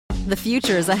The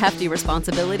future is a hefty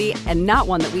responsibility and not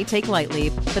one that we take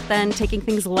lightly, but then taking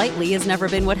things lightly has never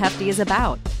been what Hefty is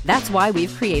about. That's why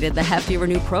we've created the Hefty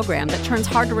Renew program that turns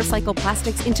hard-to-recycle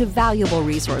plastics into valuable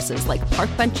resources like park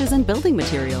benches and building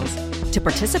materials. To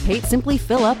participate, simply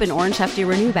fill up an orange Hefty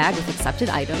Renew bag with accepted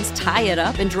items, tie it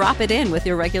up, and drop it in with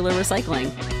your regular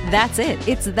recycling. That's it.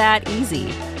 It's that easy.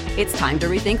 It's time to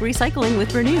rethink recycling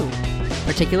with Renew.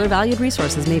 Particular valued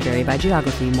resources may vary by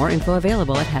geography. More info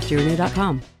available at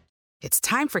heftyrenew.com. It's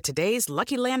time for today's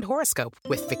Lucky Land horoscope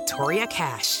with Victoria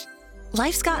Cash.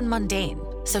 Life's gotten mundane,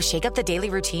 so shake up the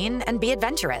daily routine and be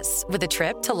adventurous with a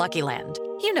trip to Lucky Land.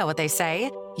 You know what they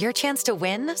say, your chance to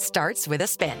win starts with a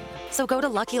spin. So go to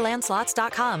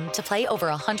LuckyLandSlots.com to play over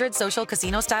 100 social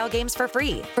casino-style games for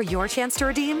free for your chance to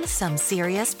redeem some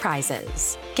serious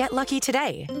prizes. Get lucky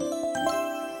today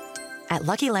at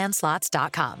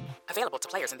LuckyLandSlots.com. Available to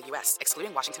players in the U.S.,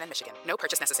 excluding Washington and Michigan. No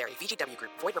purchase necessary. VGW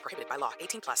Group. Void where prohibited by law.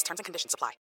 18+. Terms and conditions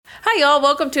apply. Hi, y'all.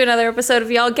 Welcome to another episode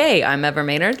of Y'all Gay. I'm Ever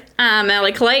Maynard. I'm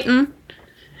Allie Clayton.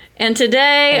 And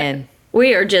today,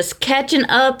 we are just catching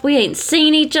up. We ain't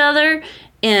seen each other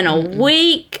in a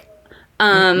week.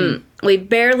 We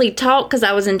barely talked because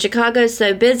I was in Chicago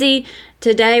so busy.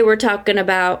 Today, we're talking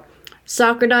about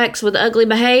soccer dykes with ugly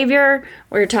behavior.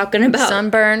 We're talking about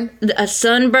a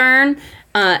sunburn.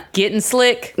 Getting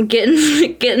slick.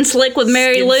 Getting slick with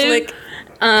Mary Lou. Slick.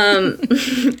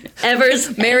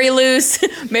 Evers. Mary Lou's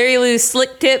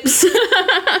slick tips.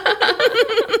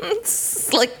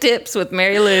 Slick tips with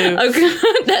Mary Lou. Okay,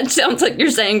 that sounds like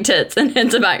you're saying tits and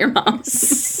it's about your mom.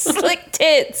 Slick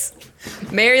tits.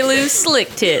 Mary Lou's slick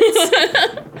tits.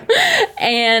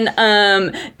 And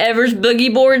Evers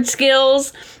boogie board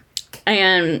skills.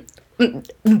 And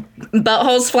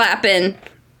buttholes flapping.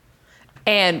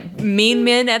 And mean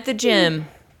men at the gym.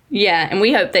 Yeah, and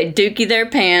we hope they dookie their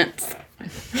pants.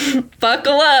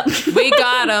 Buckle up. We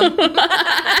got them.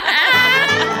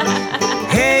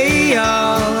 Hey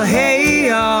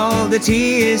y'all, the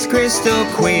tea is crystal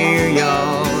clear,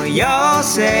 y'all. Y'all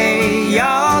say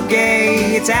y'all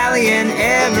gay, it's Allie and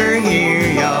Ever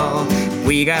here, y'all.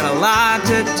 We got a lot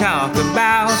to talk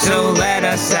about, so let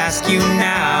us ask you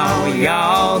now,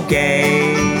 y'all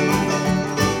gay?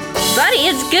 Buddy,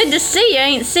 it's good to see you. I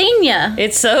ain't seen you.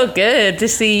 It's so good to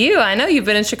see you. I know you've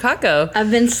been in Chicago. I've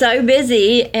been so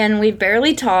busy, and we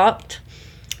barely talked.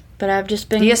 But I've just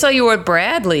been... Yeah, I saw you were with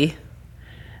Bradley.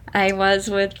 I was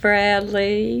with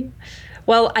Bradley.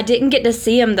 Well, I didn't get to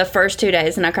see him the first 2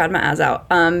 days, and I cried my eyes out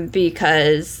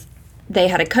because they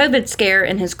had a COVID scare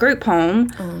in his group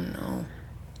home. Oh, no.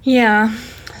 Yeah.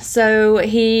 So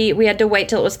we had to wait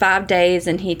till it was 5 days,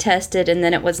 and he tested, and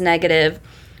then it was negative.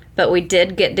 But we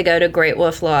did get to go to Great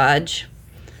Wolf Lodge.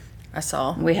 I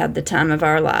saw. We had the time of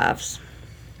our lives.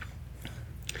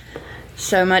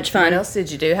 So much fun. What else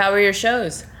did you do? How were your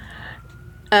shows?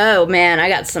 Oh, man, I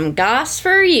got some goss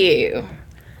for you.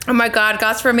 Oh, my God.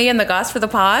 Goss for me and the goss for the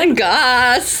pod?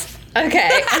 Goss.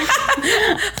 Okay.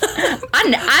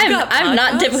 I'm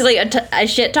not typically a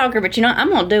shit talker, but you know, I'm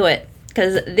going to do it.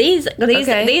 Because these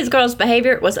girls'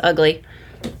 behavior was ugly.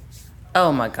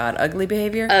 Oh, my God. Ugly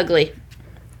behavior? Ugly.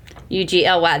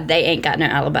 UGLY, they ain't got no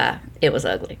alibi. It was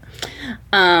ugly.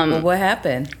 Well, what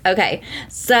happened? Okay,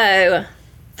 so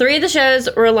 3 of the shows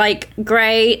were like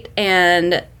great,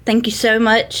 and thank you so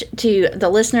much to the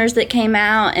listeners that came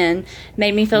out and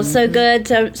made me feel so good.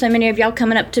 So many of y'all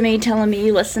coming up to me telling me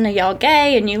you listen to Y'all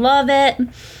Gay and you love it.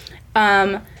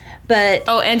 But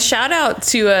and shout out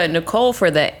to Nicole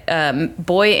for the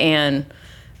boy and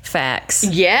facts.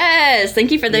 Yes,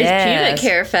 thank you for those pubic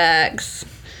hair facts.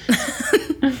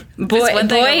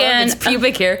 It's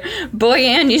pubic hair.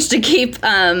 Boyanne used to keep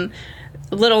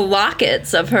little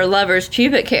lockets of her lover's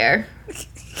pubic hair.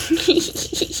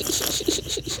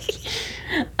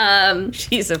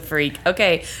 She's a freak.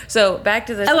 Okay, so back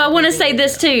to this. Oh, I want to say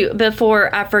this too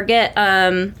before I forget.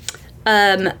 A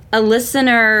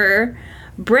listener,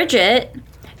 Bridget,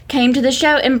 came to the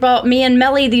show and brought me and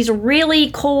Melly these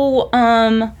really cool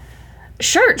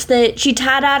shirts that she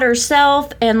tie-dyed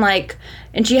herself,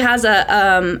 and she has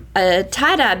a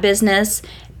tie-dye business,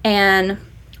 or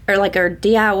like her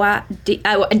DIY.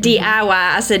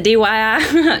 I said DIY,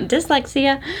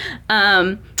 dyslexia.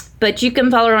 But you can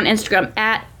follow her on Instagram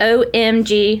at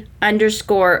OMG_I_DIY.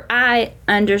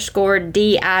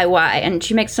 And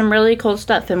she makes some really cool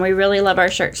stuff, and we really love our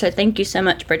shirts. So thank you so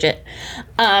much, Bridget.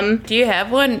 Do you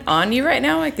have one on you right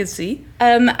now I can see?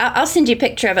 I'll send you a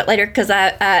picture of it later, because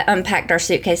I unpacked our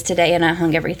suitcase today and I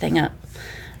hung everything up.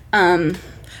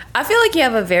 I feel like you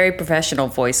have a very professional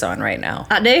voice on right now.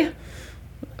 I do?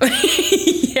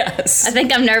 Yes. I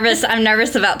think I'm nervous. I'm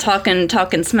nervous about talking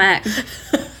smack.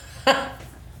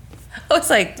 was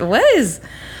like, what's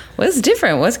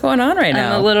different? What's going on right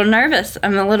now? I'm a little nervous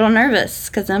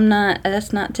because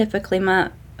that's not typically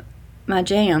my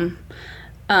jam.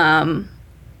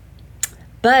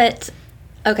 But,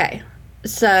 okay,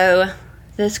 so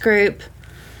this group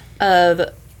of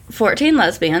 14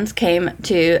 lesbians came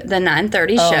to the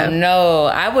 9:30 show. Oh, no.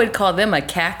 I would call them a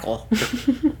cackle.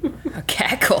 A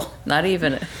cackle. Not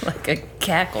even like a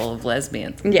cackle of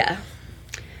lesbians. Yeah.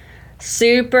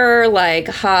 Super, like,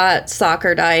 hot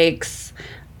soccer dykes.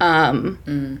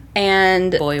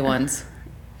 And... Boy ones.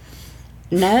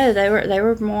 No, they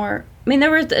were more... I mean,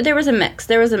 there was a mix.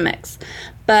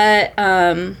 But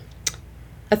a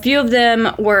few of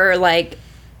them were, like,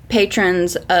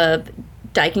 patrons of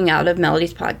Dyking Out of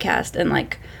Melody's podcast and,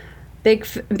 like,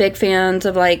 big fans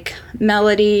of, like,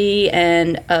 Melody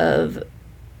and of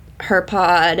her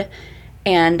pod.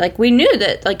 And, like, we knew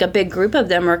that, like, a big group of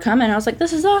them were coming. I was like,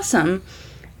 this is awesome.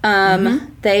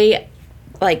 They,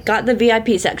 like, got the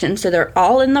VIP section, so they're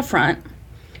all in the front.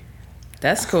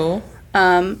 That's cool.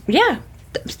 Yeah.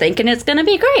 Thinking it's going to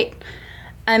be great.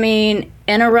 I mean,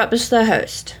 interrupts the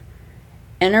host.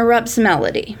 Interrupts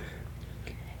Melody.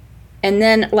 And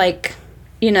then, like,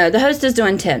 you know, the host is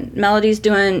doing 10. Melody's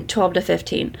doing 12 to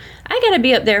 15. I got to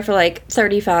be up there for, like,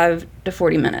 35 to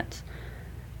 40 minutes.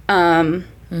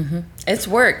 It's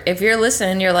work. If you're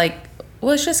listening, you're like,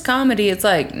 well, it's just comedy. It's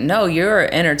like, no,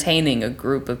 you're entertaining a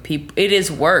group of people. It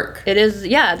is work. It is,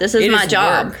 yeah, this is my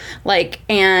job. Work. Like,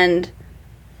 and,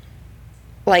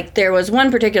 like, there was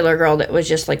one particular girl that was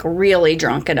just, like, really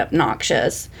drunk and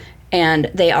obnoxious.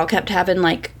 And they all kept having,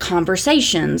 like,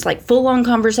 conversations, like, full-on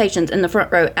conversations in the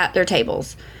front row at their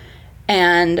tables.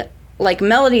 And, like,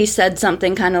 Melody said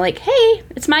something kind of like, hey,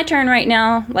 it's my turn right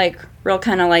now. Like, real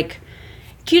kind of, like,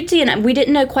 cutesy. And we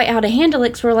didn't know quite how to handle it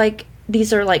because we're, like,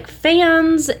 these are, like,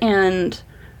 fans. And,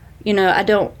 you know, I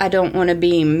don't want to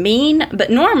be mean. But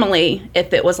normally,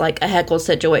 if it was, like, a heckle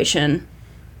situation,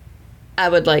 I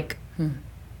would, like,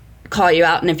 call you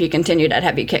out. And if you continued, I'd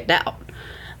have you kicked out.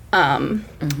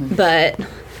 But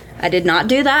I did not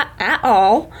do that at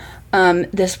all.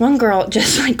 This one girl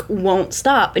just, like, won't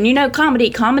stop. And you know,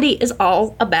 comedy is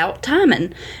all about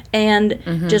timing and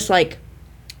just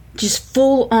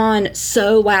full on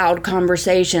so loud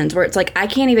conversations where it's like, I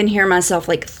can't even hear myself,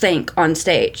 like, think on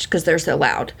stage because they're so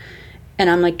loud. And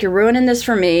I'm like, you're ruining this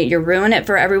for me. You're ruining it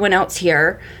for everyone else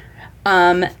here.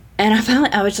 And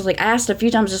I was just like, I asked a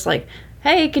few times, just like,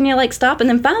 hey, can you, like, stop? And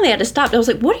then finally I had to stop. I was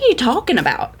like, what are you talking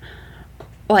about?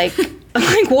 Like,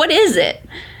 what is it?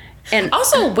 And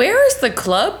also, where's the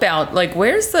club out? Like,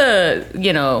 where's the,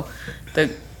 you know,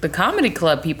 the comedy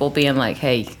club people being like,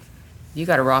 hey, you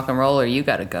got to rock and roll or you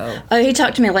got to go? Oh, he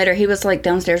talked to me later. He was, like,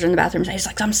 downstairs in the bathroom. He's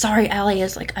like, I'm sorry, Allie.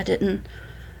 It's like, I didn't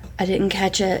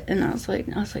catch it. And I was like,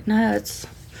 no, it's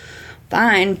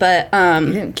fine. But,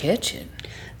 you didn't catch it.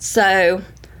 So...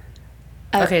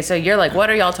 Okay, so you're like, what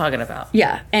are y'all talking about?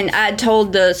 Yeah, and I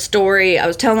told the story. I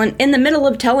was in the middle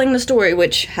of telling the story,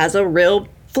 which has a real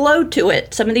flow to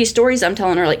it. Some of these stories I'm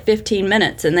telling are like 15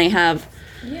 minutes, and they have,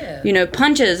 you know,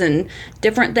 punches and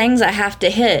different things I have to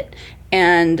hit.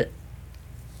 And,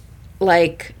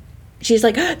 like, she's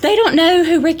like, they don't know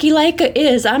who Ricky Lake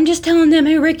is. I'm just telling them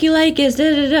who Ricky Lake is.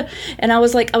 Da, da, da. And I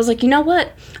was like, you know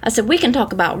what? I said, we can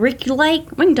talk about Ricky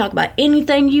Lake. We can talk about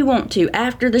anything you want to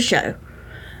after the show.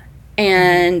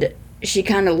 And she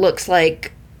kind of looks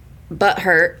like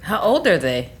butthurt. How old are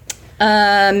they?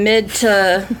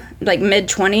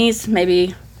 Mid-20s,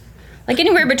 maybe. Like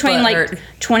anywhere between butthurt. Like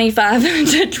 25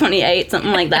 to 28,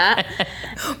 something like that.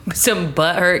 Some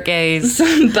butthurt gays.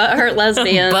 Some butthurt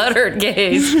lesbians. Butthurt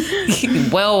gays.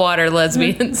 Well-water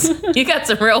lesbians. You got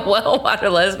some real well-water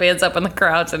lesbians up in the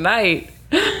crowd tonight.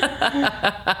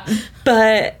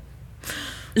 But...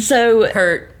 So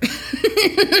hurt.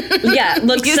 Yeah,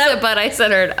 look. You said but, I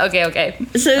said hurt. Okay.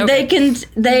 So okay.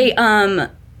 they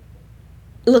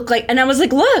look like, and I was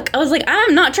like, look,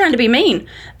 I'm not trying to be mean.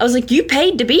 I was like, you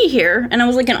paid to be here, and I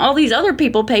was like, and all these other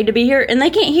people paid to be here, and they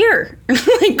can't hear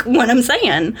like what I'm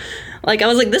saying. Like I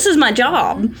was like, this is my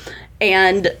job,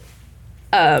 and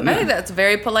I think that's a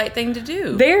very polite thing to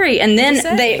do. Very, and then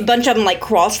a bunch of them like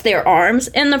crossed their arms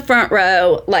in the front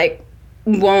row, like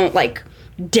won't like.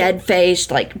 Dead-faced,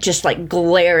 like, just, like,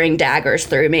 glaring daggers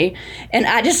through me. And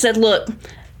I just said, look,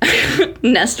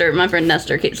 Nestor, my friend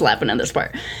Nestor keeps laughing at this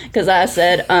part. Because I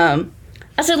said,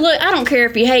 look, I don't care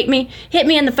if you hate me. Hit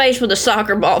me in the face with a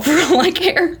soccer ball for all I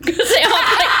care. Because they all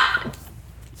like...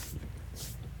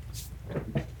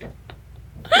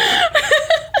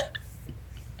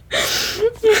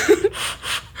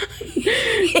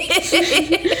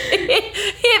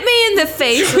 Hit me in the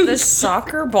face with a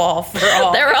soccer ball for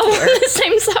all. They're all on the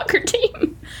same soccer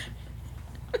team.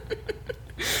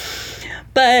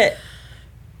 But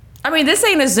I mean, this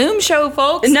ain't a Zoom show,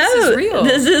 folks. no, this is real.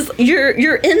 this is you're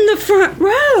in the front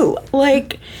row.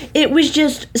 Like, it was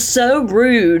just so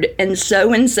rude and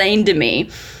so insane to me.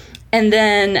 And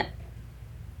then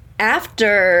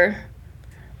after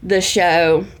the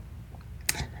show,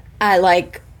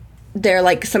 they're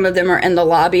like, some of them are in the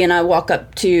lobby, and I walk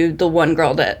up to the one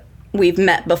girl that we've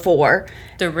met before.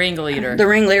 The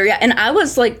ringleader. Yeah. And I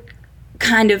was like,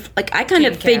 I kind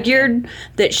of figured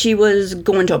that she was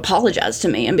going to apologize to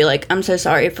me and be like, I'm so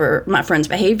sorry for my friend's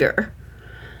behavior.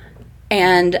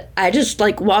 And I just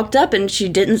like walked up, and she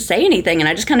didn't say anything, and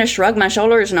I just kind of shrugged my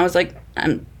shoulders, and I was like,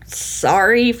 I'm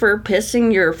sorry for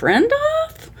pissing your friend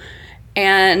off.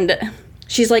 And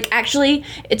she's like, actually,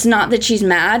 it's not that she's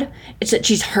mad, it's that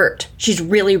she's hurt. She's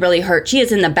really, really hurt. She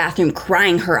is in the bathroom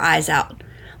crying her eyes out.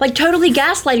 Like, totally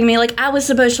gaslighting me. Like, I was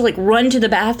supposed to, like, run to the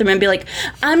bathroom and be like,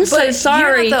 I'm so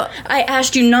sorry. I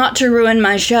asked you not to ruin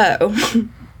my show.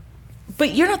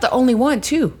 But you're not the only one,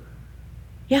 too.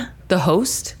 Yeah. The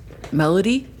host,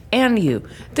 Melody, and you.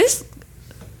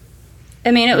 I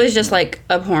mean, it was just, like,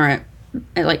 abhorrent.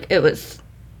 Like, it was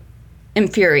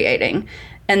infuriating.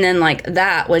 And then, like,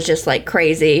 that was just, like,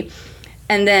 crazy.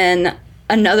 And then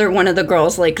another one of the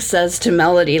girls, like, says to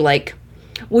Melody, like,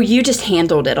 well, you just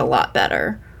handled it a lot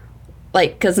better.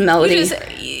 Like, because Melody...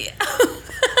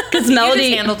 Because Melody... You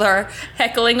just handled our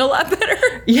heckling a lot better.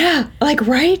 Yeah, like,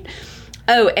 right?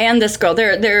 Oh, and this girl,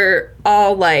 they're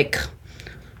all, like,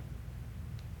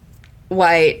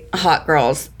 white, hot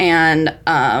girls. And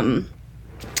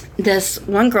this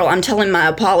one girl, I'm telling my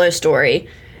Apollo story,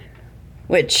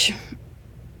 which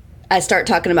I start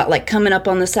talking about, like, coming up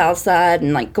on the south side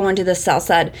and, like, going to the south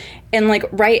side. And, like,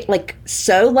 right, like,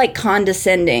 so, like,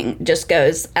 condescending, just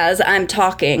goes, as I'm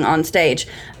talking on stage,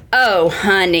 oh,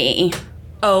 honey.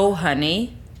 Oh,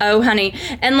 honey. Oh, honey.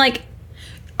 And, like...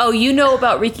 Oh, you know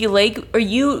about Ricky Lake? Or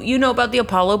you know about the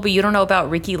Apollo, but you don't know about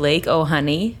Ricky Lake? Oh,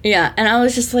 honey. Yeah, and I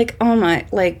was just like, oh, my...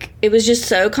 Like, it was just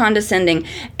so condescending.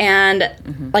 And,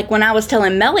 like, when I was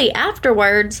telling Melly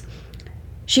afterwards,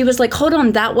 she was like, hold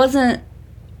on, that wasn't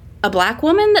a black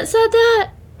woman that said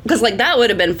that? Because, like, that would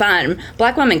have been fine.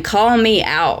 Black women call me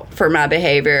out for my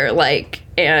behavior, like,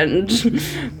 and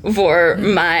for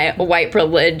my white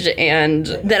privilege, and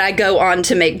that I go on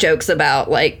to make jokes about,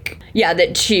 like, yeah,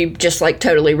 that she just, like,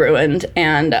 totally ruined.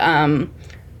 And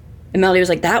Melody was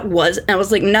like, that was... And I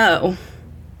was like, no.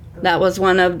 That was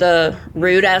one of the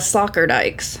rude-ass soccer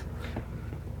dykes.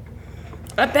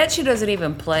 I bet she doesn't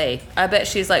even play. I bet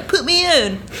she's like, put me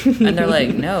in. And they're like,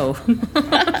 no.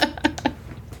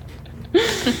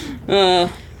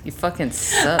 You fucking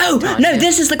suck. Oh, Tanya. no,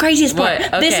 this is the craziest part.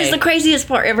 What? Okay. This is the craziest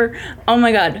part ever. Oh,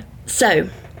 my God. So,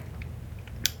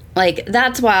 like,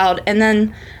 that's wild. And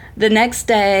then the next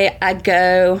day, I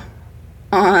go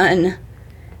on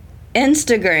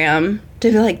Instagram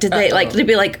to be like, did they, like, to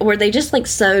be like, were they just, like,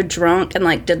 so drunk? And,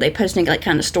 like, did they post any, like,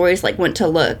 kind of stories? Like, went to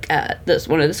look at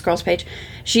one of this girl's page.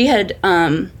 She had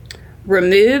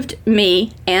removed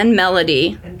me and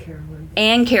Melody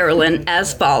and Carolyn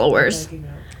as followers.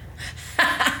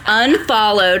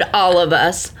 Unfollowed all of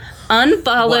us.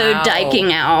 Unfollowed Wow.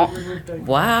 Dyking Out.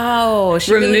 Wow.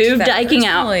 She really took Removed that Dyking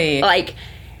Out. personally. Like,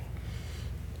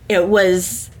 it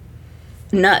was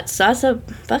nuts. So I said,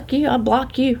 fuck you, I'll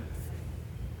block you.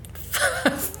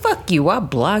 Fuck you, I'll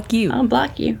block you. I'll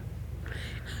block you.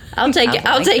 I'll take like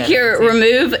that your attitude.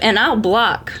 remove and I'll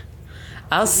block.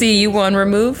 I'll see you on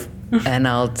remove, and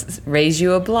I'll raise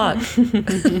you a block.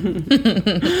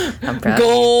 I'm proud.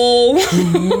 Goal.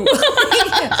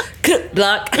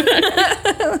 Block.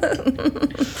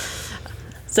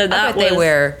 So that They was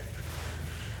were.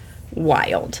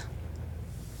 wild.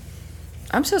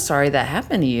 I'm so sorry that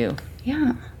happened to you.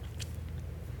 Yeah.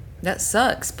 That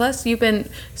sucks. Plus, you've been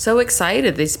so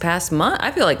excited these past month.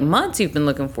 I feel like months you've been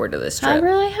looking forward to this trip. I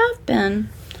really have been.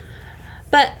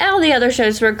 But all the other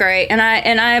shows were great. And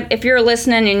I if you're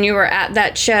listening and you were at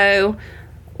that show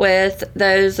with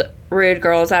those rude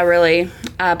girls, I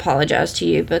apologize to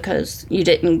you because you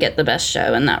didn't get the best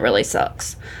show, and that really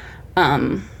sucks.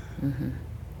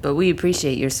 But we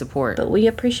appreciate your support. But we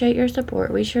appreciate your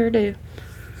support. We sure do.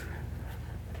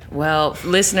 Well,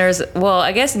 listeners,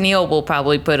 I guess Neil will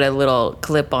probably put a little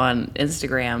clip on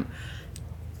Instagram.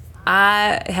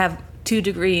 I have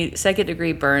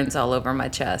 2-second-degree burns all over my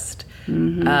chest,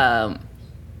 over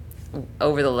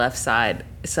the left side.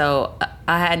 So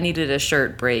I had needed a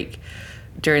shirt break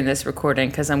during this recording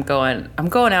because I'm going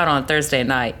out on Thursday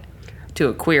night to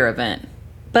a queer event.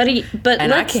 But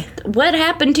what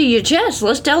happened to your chest?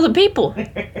 Let's tell the people.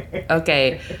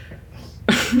 Okay.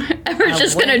 Ever's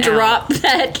just going to drop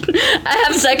that I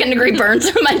have second-degree burns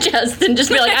on my chest and just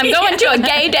be like, I'm going to a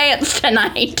gay dance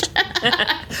tonight.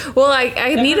 Well,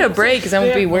 I need a break because I'm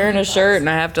going to be wearing a shirt and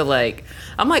I have to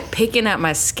I'm like picking at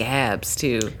my scabs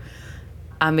too.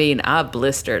 I mean, I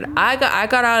blistered. I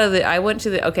got out of I went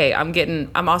to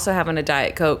I'm also having a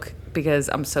Diet Coke because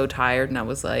I'm so tired, and I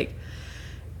was like,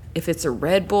 if it's a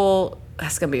Red Bull,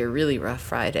 that's going to be a really rough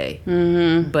Friday.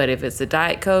 Mm-hmm. But if it's a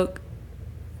Diet Coke,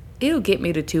 it'll get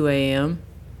me to 2 a.m.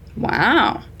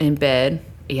 Wow. In bed.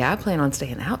 Yeah, I plan on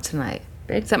staying out tonight.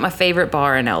 It's at my favorite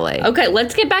bar in LA. Okay,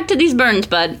 let's get back to these burns,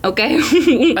 bud. Okay?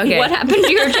 Okay. What happened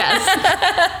to your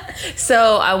chest?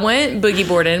 So I went boogie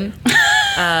boarding.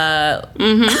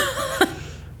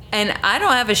 And I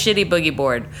don't have a shitty boogie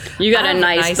board. You got a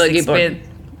nice boogie board.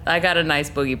 I got a nice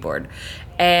boogie board.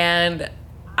 And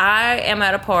I am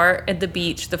at a part at the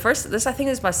beach. This I think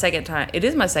is my second time. It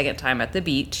is my second time at the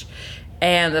beach.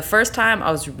 And the first time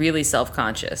I was really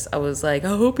self-conscious. I was like, I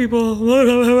hope people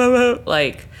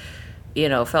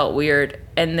felt weird.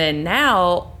 And then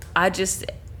now I just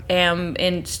am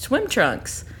in swim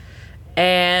trunks.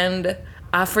 And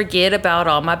I forget about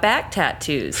all my back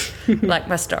tattoos, like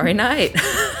my Starry Night.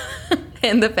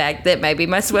 And the fact that maybe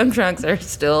my swim trunks are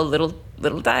still a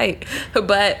little tight.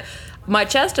 But my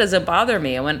chest doesn't bother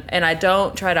me. And I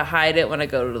don't try to hide it when I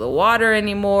go to the water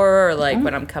anymore, or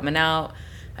when I'm coming out.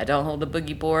 I don't hold a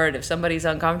boogie board. If somebody's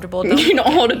uncomfortable, you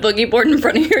don't hold a boogie board in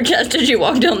front of your chest as you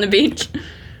walk down the beach.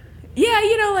 Yeah,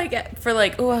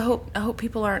 I hope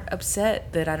people aren't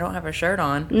upset that I don't have a shirt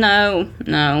on. No.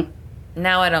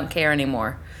 Now I don't care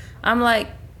anymore. I'm like,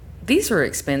 these were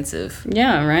expensive.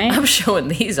 Yeah, right? I'm showing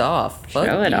these off. Fuck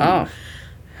Show it you. off.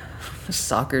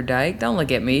 Soccer dyke, don't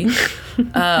look at me.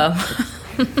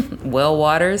 Well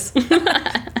waters.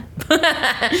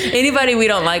 Anybody we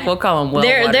don't like, we'll call them well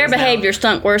waters. Their behavior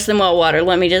stunk worse than well water,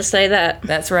 let me just say that.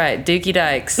 That's right, Dookie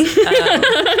Dykes.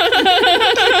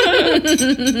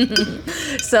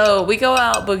 So we go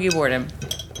out boogie boarding.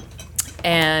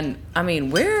 And, I mean,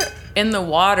 we're in the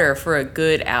water for a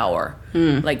good hour.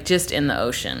 Just in the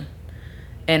ocean.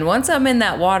 And once I'm in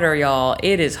that water, y'all,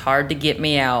 it is hard to get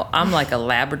me out. I'm like a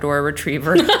Labrador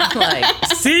retriever.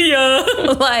 See ya!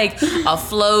 I'll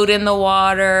float in the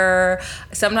water.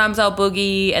 Sometimes I'll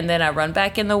boogie, and then I run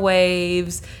back in the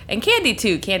waves. And Candy,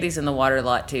 too. Candy's in the water a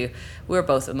lot, too. We're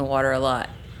both in the water a lot.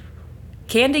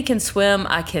 Candy can swim.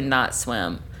 I cannot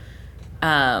swim.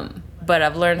 But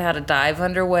I've learned how to dive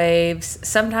under waves.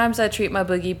 Sometimes I treat my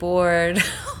boogie board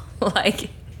like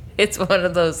it's one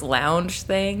of those lounge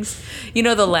things. You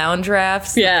know, the lounge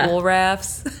rafts, the pool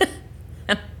rafts?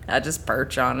 I just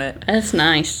perch on it. That's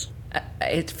nice.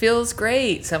 It feels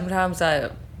great. Sometimes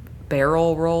I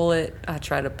barrel roll it. I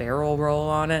try to barrel roll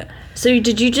on it. So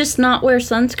did you just not wear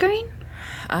sunscreen?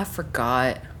 I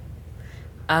forgot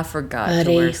to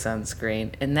wear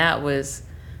sunscreen. And that was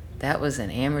an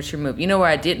amateur move. You know where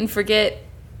I didn't forget?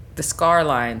 The scar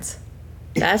lines.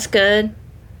 That's good.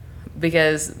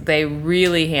 Because they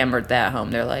really hammered that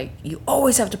home. They're like, you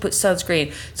always have to put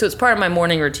sunscreen. So it's part of my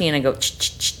morning routine. I go,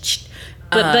 ch-ch-ch-ch.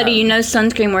 But, buddy, you know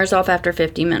sunscreen wears off after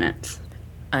 50 minutes.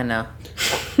 I know.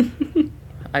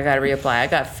 I got to reapply. I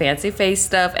got fancy face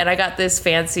stuff, and I got this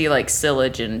fancy,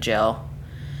 Silogen gel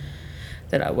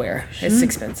that I wear. It's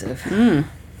expensive.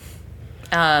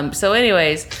 So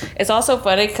anyways, it's also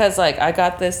funny because, I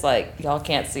got this, y'all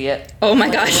can't see it. Oh, my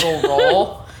gosh. Little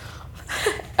roll.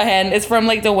 And it's from,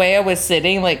 the way I was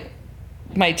sitting.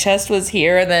 My chest was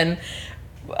here, and then,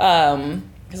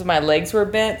 because my legs were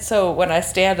bent, so when I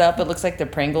stand up, it looks like the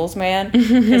Pringles man,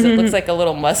 because it looks like a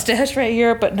little mustache right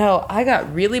here. But no, I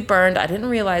got really burned. I didn't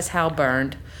realize how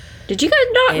burned. Did you go to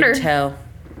the doctor? Until,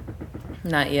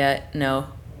 not yet, no.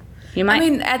 You might. I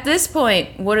mean, at this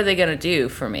point, what are they going to do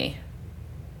for me?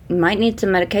 You might need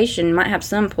some medication. You might have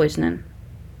sun poisoning.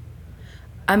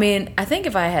 I mean, I think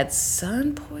if I had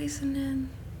sun poisoning,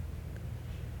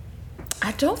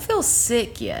 I don't feel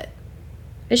sick yet.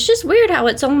 It's just weird how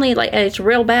it's only, it's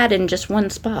real bad in just one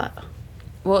spot.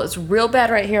 Well, it's real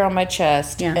bad right here on my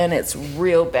chest, and it's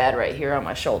real bad right here on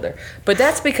my shoulder. But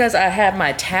that's because I had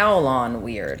my towel on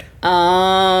weird.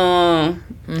 Oh.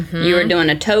 You were doing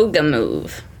a toga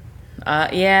move.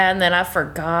 Yeah, and then I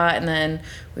forgot, and then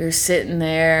we were sitting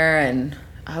there, and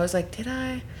I was like, did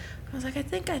I? I was like, I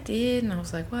think I did. And I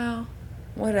was like, well,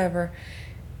 whatever.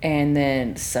 And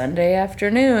then Sunday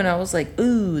afternoon, I was like,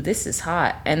 ooh, this is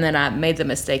hot. And then I made the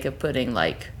mistake of putting,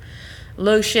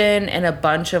 lotion and a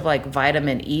bunch of,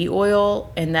 vitamin E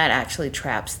oil, and that actually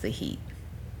traps the heat.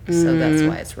 So that's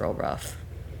why it's real rough.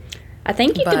 I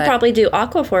think you could probably do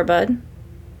Aquaphor, bud.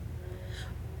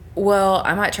 Well,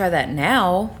 I might try that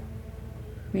now.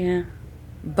 Yeah.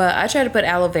 But I tried to put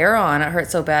aloe vera on. It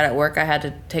hurt so bad at work I had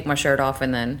to take my shirt off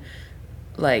and then,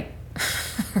 like,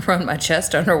 run my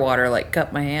chest underwater, like,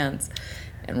 cup my hands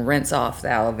and rinse off the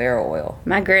aloe vera oil.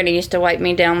 My granny used to wipe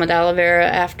me down with aloe vera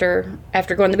after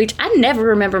going to the beach. I never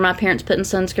remember my parents putting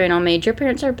sunscreen on me. Did your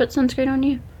parents ever put sunscreen on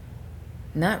you?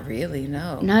 Not really,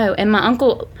 no. No, and my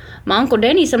uncle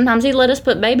Danny, sometimes he let us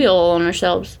put baby oil on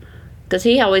ourselves. Because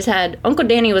Uncle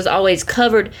Danny was always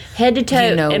covered head to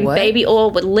toe in baby oil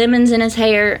with lemons in his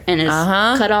hair and his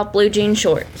cut off blue jean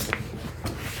shorts.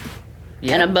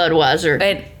 Yep. And a Budweiser.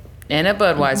 And a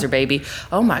Budweiser, baby.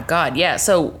 Oh my God, yeah.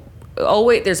 So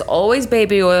there's always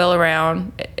baby oil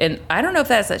around. And I don't know if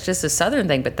that's just a Southern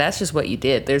thing, but that's just what you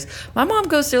did. My mom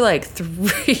goes through like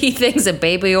 3 things of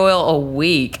baby oil a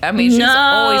week. I mean, she's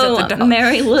always at the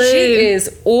Mary Lou. She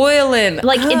is oiling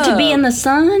like up. To be in the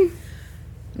sun?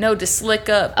 No, to slick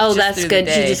up. Oh, that's good.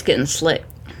 She's just getting slick.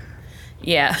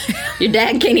 Yeah. Your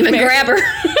dad can't even grab her.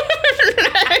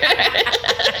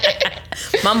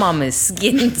 My mom is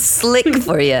getting slick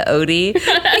for you, Odie.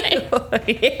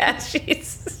 Yeah,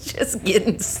 she's just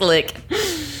getting slick.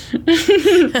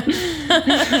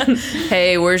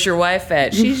 Hey, where's your wife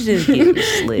at? She's just getting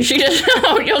slick.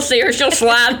 You'll see her. She'll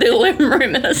slide through the living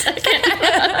room in a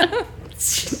second.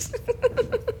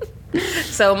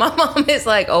 So my mom is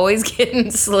like always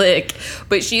getting slick,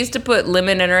 but she used to put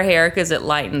lemon in her hair because it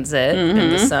lightens it in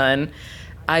the sun.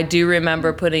 I do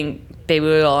remember putting baby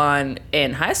oil on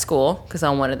in high school because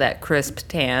I wanted that crisp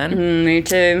tan. Me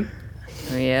too.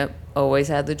 Yep, always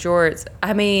had the jorts.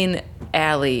 I mean,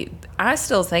 Allie, I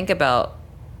still think about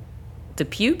the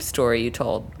pube story you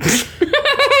told.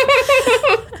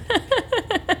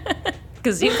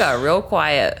 Because you got real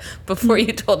quiet before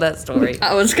you told that story.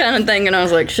 I was kind of thinking, I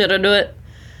was like, should I do it?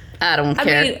 I don't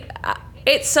care. I mean,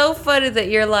 it's so funny that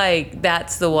you're like,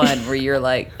 that's the one where you're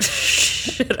like,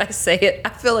 should I say it? I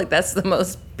feel like that's the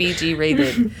most PG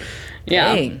rated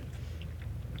thing.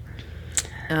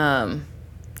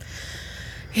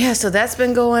 Yeah, so that's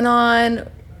been going on.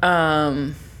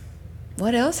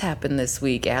 What else happened this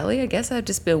week, Allie? I guess I've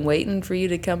just been waiting for you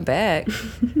to come back.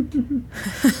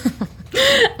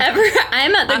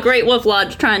 I'm at the Great Wolf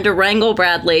Lodge trying to wrangle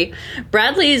Bradley.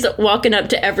 Bradley's walking up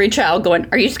to every child going,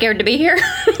 "Are you scared to be here?"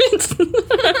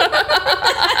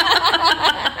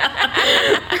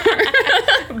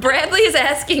 Bradley is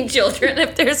asking children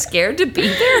if they're scared to be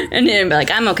there. And then be like,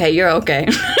 "I'm okay, you're okay."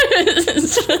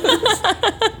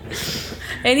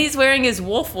 And he's wearing his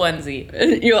wolf onesie.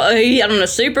 He had on a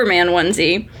Superman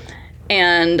onesie.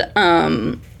 And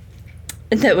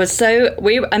that was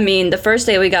the first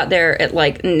day we got there at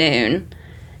like noon.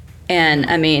 And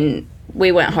I mean,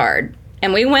 we went hard.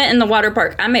 And we went in the water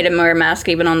park. I made him wear a mask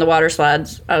even on the water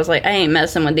slides. I was like, I ain't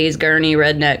messing with these Gurney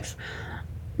rednecks.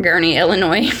 Gurney,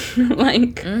 Illinois.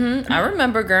 I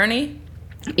remember Gurney.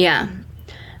 Yeah.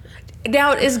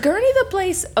 Now, is Gurney the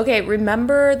place? Okay,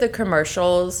 remember the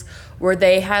commercials where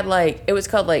they had like, it was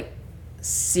called like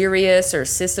Sirius or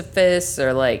Sisyphus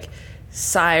or like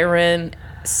Siren,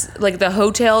 like the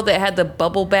hotel that had the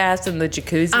bubble baths and the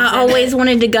jacuzzi. I always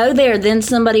wanted to go there. Then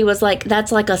somebody was like,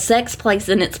 that's like a sex place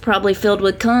and it's probably filled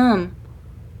with cum.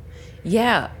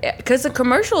 Yeah, because the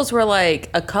commercials were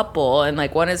like a couple, and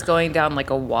like one is going down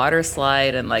like a water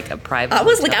slide and like a private. I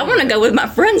was like, I want to go with my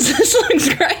friends. This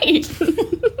looks great.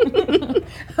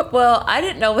 Well, I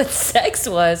didn't know what sex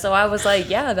was, so I was like,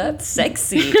 yeah, that's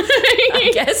sexy,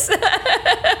 I guess.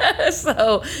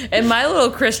 So, in my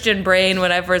little Christian brain,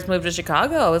 when I first moved to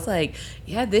Chicago, I was like,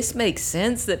 yeah, this makes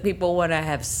sense that people want to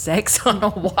have sex on a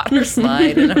water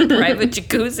slide and a private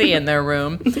jacuzzi in their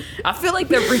room. I feel like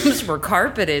their rooms were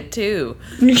carpeted, too.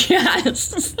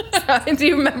 Yes. Do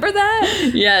you remember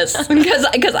that? Yes,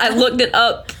 because I looked it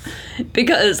up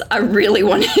because I really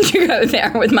wanted to go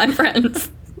there with my friends.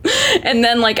 And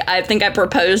then, like, I think I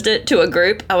proposed it to a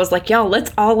group. I was like, y'all,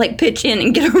 let's all, like, pitch in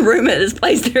and get a room at this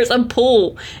place. There's a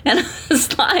pool and a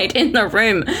slide in the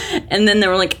room. And then they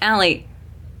were like, Allie,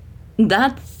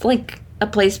 that's, like, a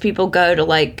place people go to,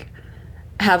 like,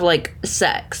 have, like,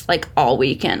 sex, like, all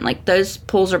weekend. Like, those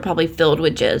pools are probably filled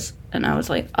with jizz. And I was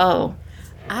like, oh.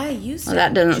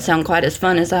 That doesn't sound quite as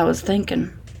fun as I was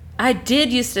thinking. I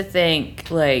did used to think,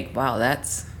 like, wow,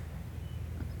 that's...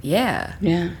 Yeah.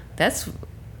 Yeah. That's...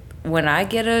 When I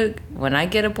get a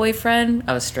boyfriend,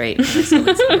 I was straight. When I saw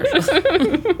these commercials.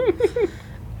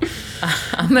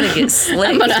 I'm gonna get slick.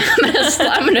 I'm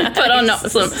gonna put on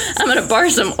I'm gonna bar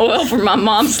some oil from my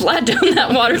mom, slide down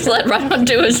that water slide right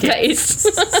onto his face.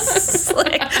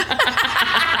 Slick.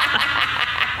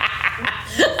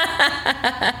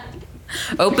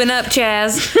 Open up,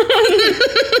 Chaz.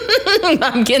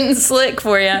 I'm getting slick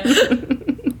for you.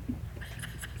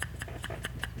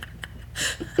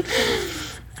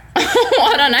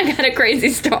 on. I got a crazy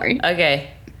story. Okay.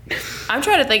 I'm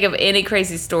trying to think of any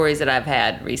crazy stories that I've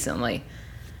had recently.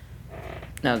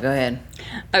 No, go ahead.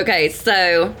 Okay,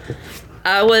 so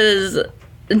I was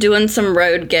doing some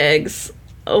road gigs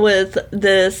with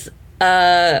this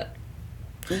guy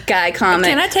comic.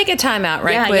 Can I take a time out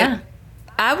right quick? Yeah.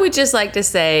 I would just like to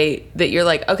say that you're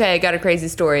like, okay, I got a crazy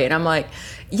story. And I'm like,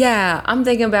 yeah, I'm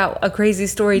thinking about a crazy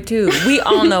story too. We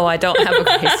all know I don't have a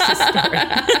crazy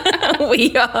story.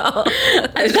 We all.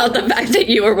 I thought the fact that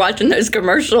you were watching those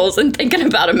commercials and thinking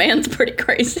about a man's pretty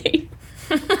crazy.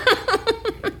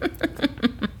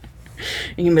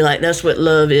 You can be like, that's what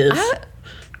love is.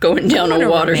 Going down a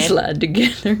water slide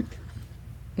together.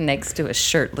 Next to a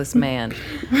shirtless man.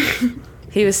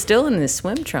 He was still in his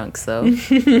swim trunks, though.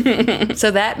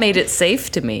 So that made it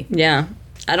safe to me. Yeah.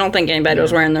 I don't think anybody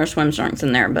was wearing their swim trunks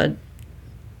in there, bud.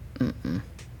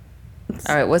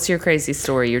 All right, what's your crazy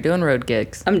story? You're doing road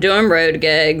gigs. I'm doing road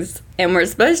gigs, and we're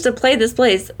supposed to play this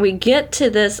place. We get to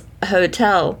this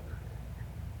hotel,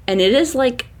 and it is,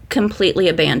 like, completely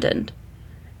abandoned.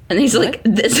 And he's like,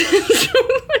 this is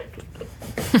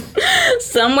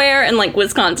somewhere in, like,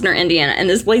 Wisconsin or Indiana, and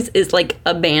this place is, like,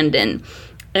 abandoned.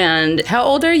 And how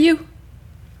old are you?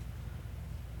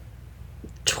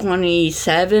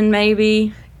 27,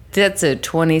 maybe. That's a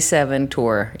 27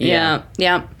 tour. Yeah.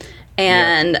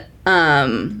 And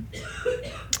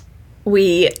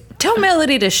we tell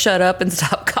Melody to shut up and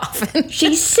stop coughing.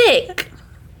 She's sick.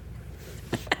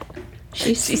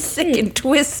 She's sick and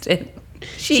twisted.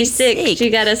 She's sick.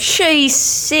 She's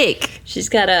sick. She's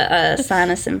got a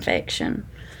sinus infection.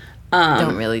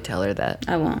 Don't really tell her that.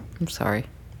 I won't. I'm sorry.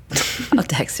 I'll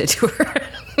text it to her.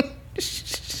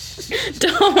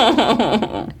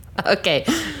 Don't. Okay.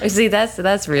 See,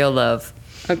 that's real love.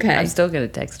 Okay. I'm still going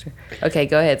to text her. Okay,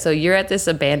 go ahead. So you're at this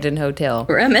abandoned hotel.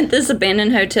 I'm at this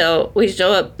abandoned hotel. We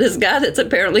show up. This guy that's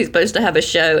apparently supposed to have a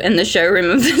show in the showroom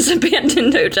of this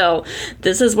abandoned hotel.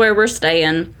 This is where we're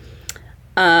staying.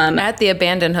 At the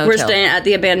abandoned hotel. We're staying at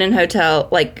the abandoned hotel.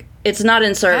 Like, it's not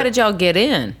in service. How did y'all get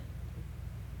in?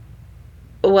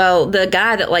 Well, the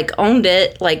guy that, like, owned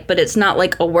it, like, but it's not,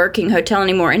 like, a working hotel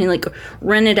anymore. And he, like,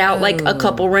 rented out, like, a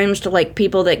couple rooms to, like,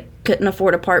 people that couldn't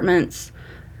afford apartments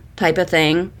type of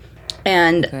thing.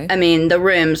 And, I mean, the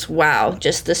rooms, wow,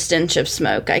 just the stench of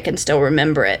smoke. I can still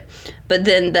remember it. But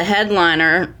then the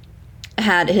headliner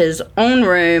had his own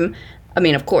room. I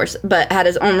mean, of course, but had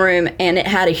his own room, and it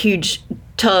had a huge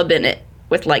tub in it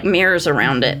with, like, mirrors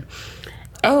around it.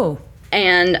 Oh.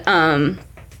 And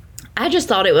I just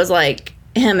thought it was, like,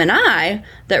 him and I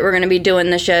that were going to be doing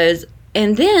the shows.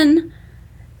 And then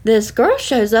this girl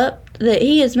shows up that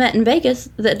he has met in Vegas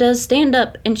that does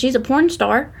stand-up, and she's a porn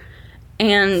star.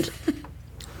 And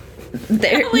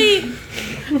they're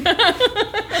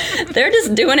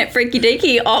just doing it freaky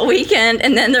deaky all weekend.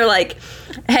 And then they're like,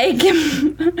 hey,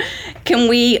 can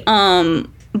we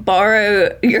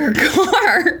borrow your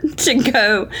car to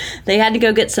go? They had to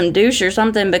go get some douche or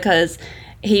something because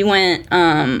he went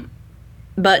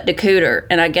butt to cooter.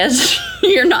 And I guess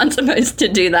you're not supposed to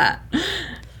do that.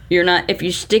 You're not, if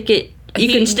you stick it, you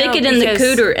can stick it in the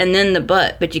cooter and then the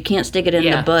butt, but you can't stick it in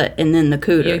the butt and then the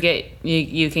cooter.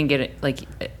 You can get it, like,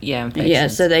 infections. Yeah,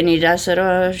 so they need, I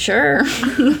said, sure.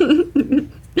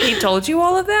 He told you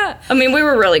all of that? I mean, we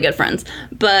were really good friends,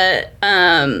 but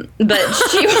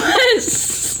she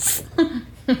was.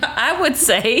 I would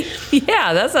say,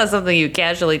 yeah, that's not something you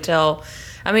casually tell.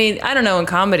 I mean, I don't know, in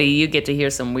comedy, you get to hear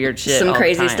some weird shit Some all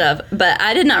crazy the time. stuff, but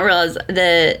I did not realize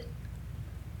that.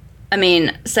 I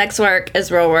mean, sex work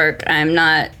is real work. I'm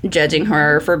not judging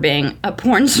her for being a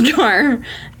porn star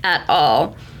at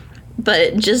all.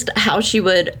 But just how she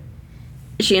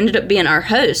ended up being our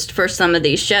host for some of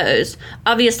these shows.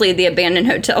 Obviously, the abandoned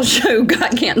hotel show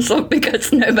got canceled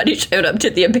because nobody showed up to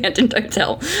the abandoned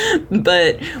hotel.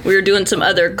 But we were doing some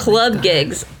other club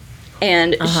gigs.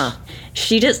 And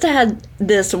she just had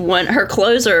this one, her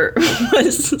closer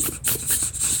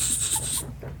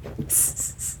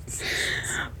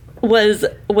was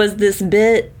this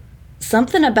bit,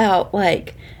 something about,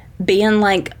 like, being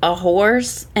like a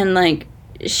horse, and, like,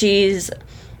 she's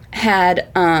had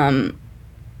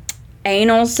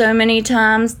anal so many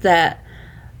times that,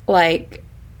 like,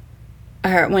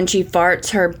 her, when she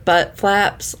farts, her butt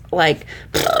flaps, like,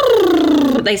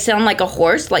 they sound like a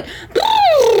horse, like,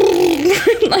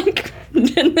 like,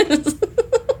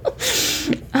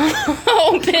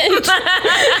 oh, bitch.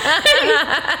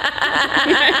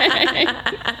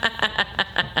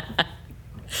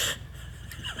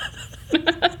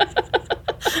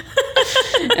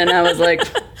 And I was like,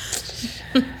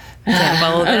 can't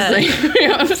follow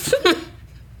that.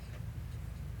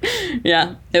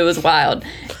 Yeah, it was wild.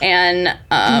 And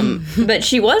but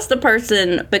she was the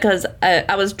person, because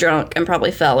I was drunk and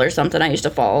probably fell or something. I used to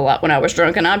fall a lot when I was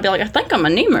drunk, and I'd be like, I think I'm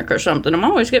anemic or something. I'm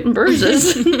always getting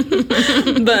bruises.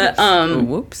 But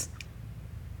whoops.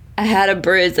 I had a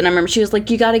bruise, and I remember she was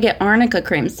like, you got to get arnica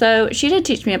cream. So she did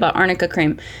teach me about arnica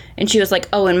cream, and she was like,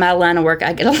 oh, in my line of work,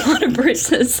 I get a lot of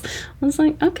bruises. I was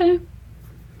like, okay.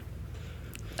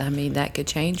 I mean, that could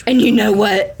change. And you know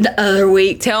what? The other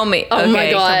week. Tell me. Oh, okay, my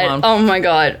God. come on. Oh, my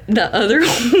God. The other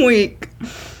week,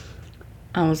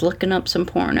 I was looking up some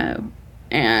porno.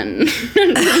 And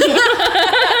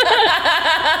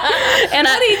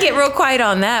How do you get real quiet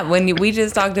on that when we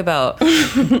just talked about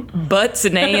butts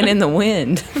neighing in the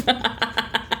wind?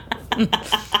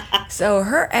 So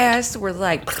her ass were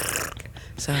like...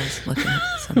 So I was looking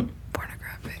at some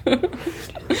pornographic.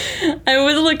 I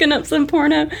was looking up some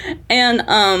porno, and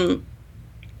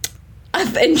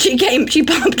she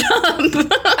popped up.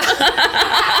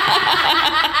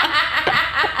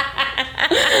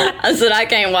 I said, I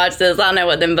can't watch this. I know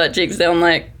what them butt cheeks sound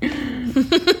like.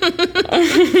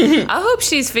 I hope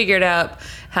she's figured out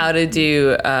how to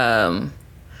do,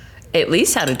 at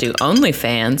least how to do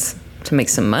OnlyFans to make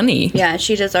some money. Yeah,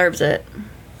 she deserves it.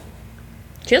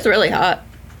 She was really hot.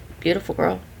 Beautiful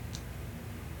girl.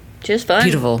 She was fun.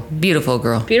 Beautiful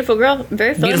girl. Beautiful girl.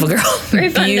 Very fun. Beautiful girl. Very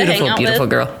fun to hang out beautiful with.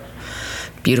 girl.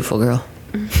 Beautiful girl.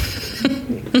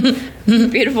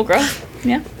 Beautiful girl.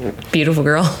 Yeah. Beautiful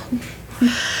girl.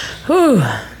 Whew.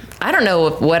 I don't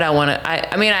know what I want to...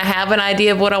 I mean, I have an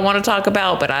idea of what I want to talk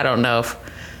about, but I don't know if...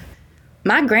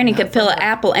 My granny could peel an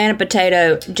apple and a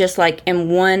potato just like in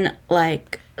one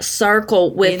like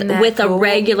circle with a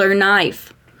regular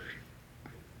knife.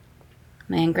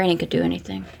 Man, granny could do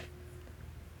anything.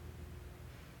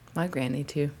 My granny,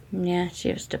 too. Yeah,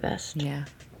 she was the best. Yeah.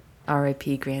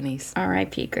 R.I.P. grannies.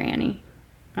 R.I.P. granny.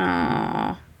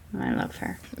 Aw, I love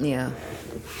her. Yeah.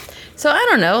 So, I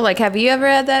don't know. Like, have you ever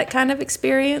had that kind of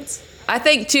experience? I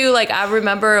think, too, like, I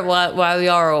remember while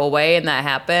y'all were away and that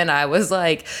happened, I was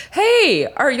like, hey,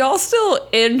 are y'all still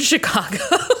in Chicago?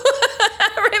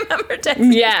 I remember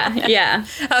texting. Yeah.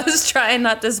 I was trying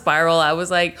not to spiral. I was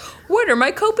like, what are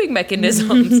my coping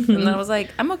mechanisms? And then I was like,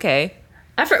 I'm okay.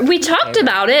 We talked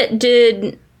about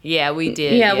it. Yeah, we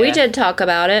did. Yeah, we did talk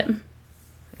about it.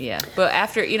 Yeah. But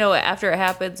after it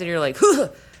happens and you're like,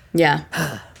 yeah.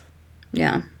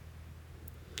 Yeah.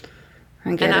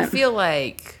 I get it. I feel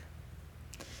like,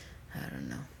 I don't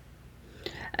know.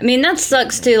 I mean, that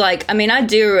sucks too. Like, I mean, I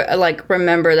do like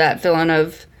remember that feeling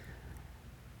of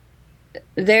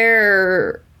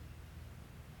there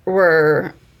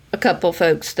were a couple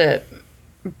folks that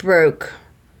broke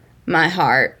my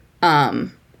heart.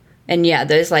 And yeah,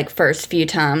 those like first few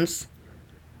times,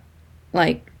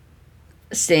 like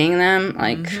seeing them,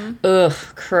 like, ugh,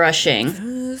 crushing.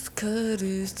 First cut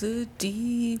is the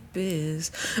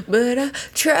deepest, but I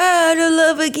try to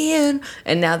love again.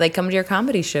 And now they come to your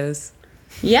comedy shows.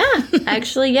 Yeah,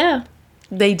 actually, yeah.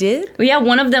 They did? Yeah,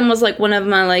 one of them was like one of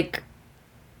my like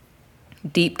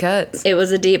deep cuts. It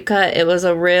was a deep cut. It was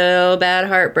a real bad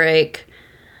heartbreak.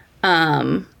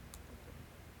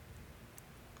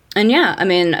 And yeah, I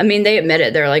mean, they admit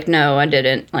it. They're like, no, I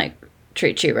didn't like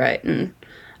treat you right. And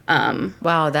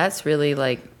wow, that's really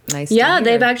like nice. Yeah, to hear.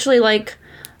 they've actually like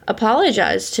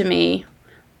apologized to me.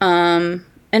 And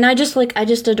I just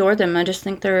adore them. I just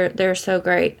think they're so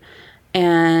great.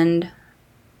 And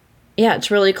yeah,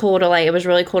 it's really cool to like. It was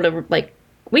really cool to like.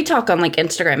 We talk on like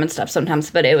Instagram and stuff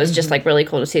sometimes, but it was just like really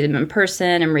cool to see them in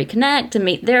person and reconnect and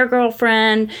meet their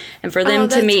girlfriend and for them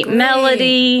to meet great.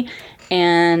 Melody.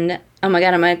 And oh my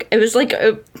God, I'm like, it was like,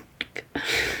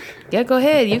 yeah, go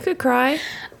ahead. You could cry.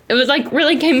 It was like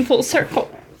really came full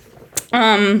circle.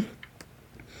 I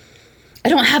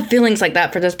don't have feelings like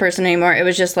that for this person anymore. It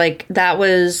was just like,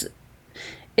 It's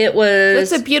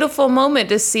a beautiful moment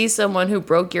to see someone who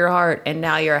broke your heart and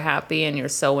now you're happy and you're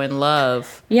so in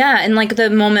love. Yeah, and like the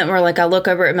moment where like I look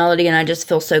over at Melody and I just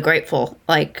feel so grateful.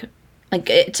 Like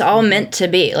it's all meant to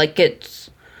be. Like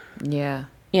it's yeah.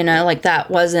 You know, like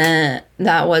that wasn't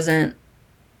the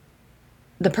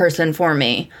person for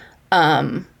me.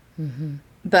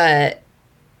 But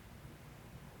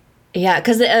yeah,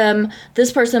 cuz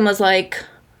this person was like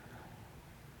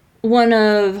one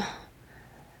of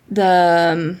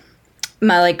one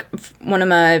of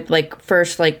my like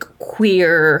first like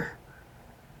queer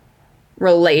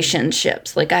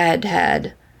relationships. Like I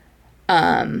had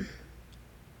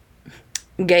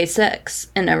gay sex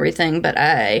and everything, but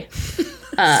I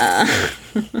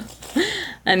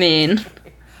mean,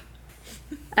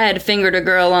 I had fingered a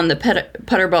girl on the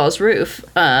Putterball's roof.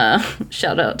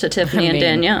 Shout out to Tiffany and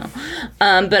Danielle.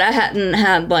 But I hadn't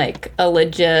had like a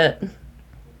legit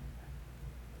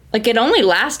like, it only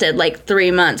lasted, like,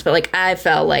 3 months, but, like, I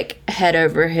felt, like, head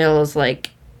over heels,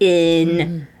 like,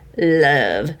 in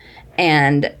love,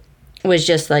 and was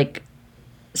just, like,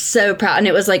 so proud. And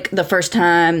it was, like, the first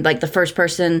time, like, the first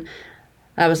person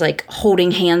I was, like,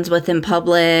 holding hands with in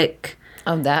public.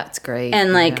 Oh, that's great.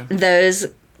 And, like, those,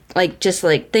 like, just,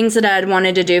 like, things that I'd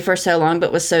wanted to do for so long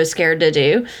but was so scared to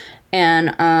do.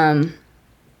 And,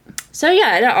 so,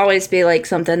 yeah, it'd always be, like,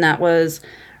 something that was...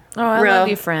 Oh, I love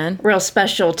you, friend. Real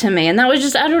special to me. And that was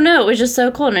just, I don't know, it was just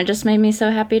so cool. And it just made me so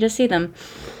happy to see them.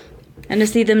 And to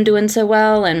see them doing so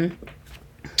well. And,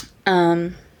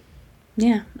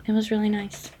 yeah, it was really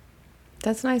nice.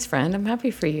 That's nice, friend. I'm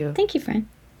happy for you. Thank you, friend.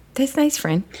 That's nice,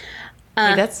 friend.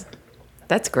 Hey,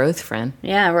 that's growth, friend.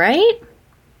 Yeah, right?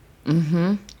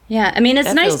 Mm-hmm. Yeah, I mean, it's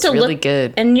that nice feels to really look.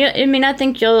 Good. And, I mean, I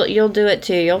think you'll do it,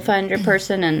 too. You'll find your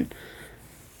person and...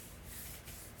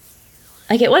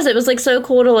 Like, it was like so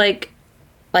cool to like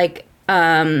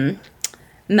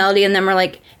Melody and them were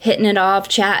like hitting it off,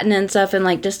 chatting and stuff, and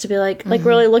like just to be like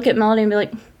really look at Melody and be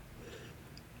like,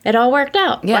 it all worked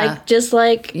out. Yeah. Like just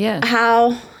like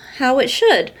how it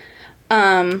should.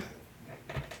 Yeah.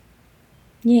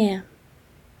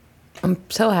 I'm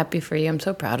so happy for you. I'm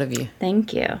so proud of you.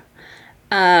 Thank you.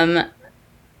 I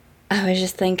was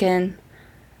just thinking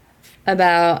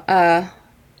about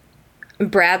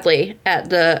Bradley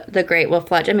at the Great Wolf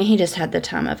Lodge. I mean, he just had the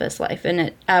time of his life,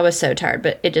 and I was so tired,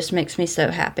 but it just makes me so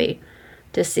happy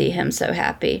to see him so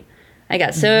happy. I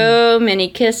got so many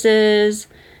kisses,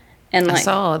 and like I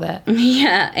saw all that.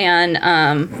 Yeah, and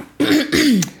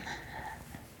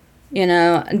you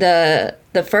know,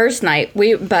 the first night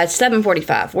by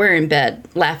 7:45 we're in bed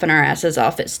laughing our asses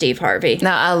off at Steve Harvey.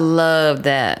 Now I love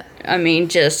that. I mean,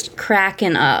 just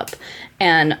cracking up.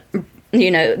 And you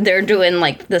know, they're doing,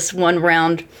 like, this one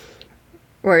round,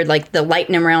 or, like, the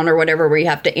lightning round or whatever, where you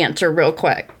have to answer real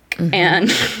quick.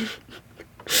 And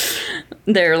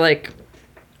they're like,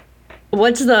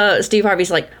 Steve Harvey's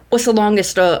like, what's the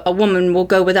longest a woman will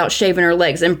go without shaving her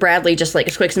legs? And Bradley just, like,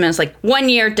 squeaks him in. It's like, 1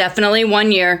 year, definitely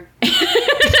 1 year. And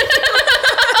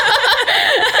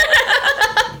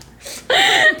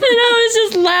I was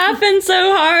just laughing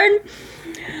so hard.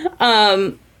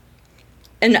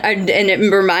 And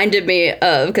it reminded me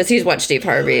of, because he's watched Steve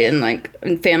Harvey and like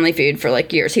in Family Feud for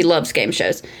like years. He loves game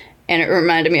shows. And it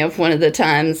reminded me of one of the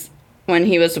times when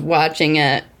he was watching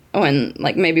it, when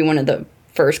like maybe one of the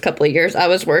first couple of years I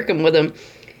was working with him.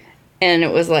 And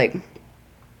it was like, and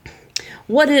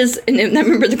I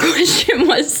remember the question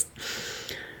was,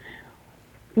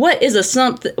 what is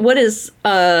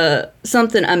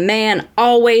something a man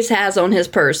always has on his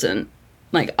person?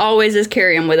 Like, always is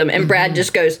carrying with him. And Brad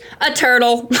just goes, a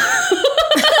turtle.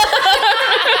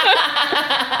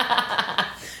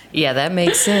 Yeah, that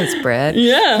makes sense, Brad.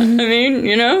 Yeah. I mean,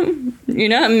 you know,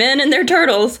 men and their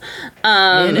turtles.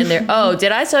 Men and their... Oh,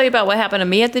 did I tell you about what happened to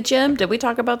me at the gym? Did we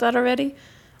talk about that already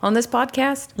on this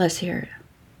podcast? Let's hear it.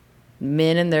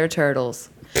 Men and their turtles.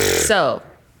 So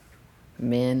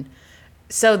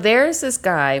there's this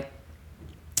guy...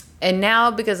 And now,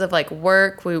 because of, like,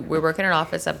 work, we work in an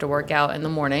office, I have to work out in the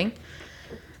morning.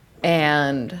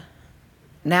 And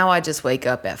now I just wake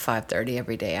up at 5:30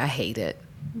 every day. I hate it.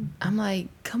 I'm like,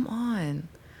 come on.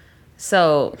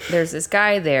 So there's this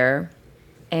guy there,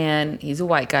 and he's a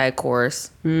white guy, of course.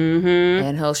 Mm-hmm.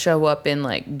 And he'll show up in,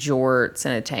 like, jorts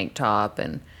and a tank top.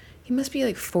 And he must be,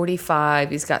 like, 45.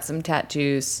 He's got some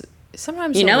tattoos.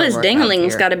 Sometimes you know his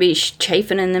dingling's got to be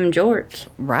chafing in them jorts.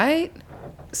 Right?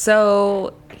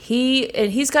 So...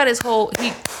 He's got his whole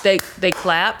they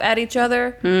clap at each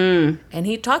other and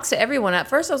he talks to everyone. At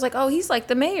first I was like, oh, he's like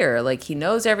the mayor, like he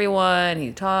knows everyone,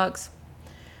 he talks.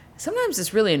 Sometimes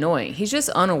it's really annoying. He's just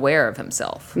unaware of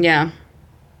himself. Yeah.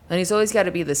 And he's always got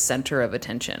to be the center of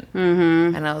attention.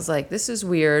 And I was like, this is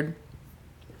weird.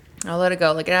 I'll let it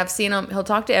go. Like, and I've seen him, he'll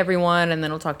talk to everyone and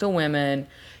then he'll talk to women.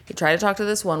 He tried to talk to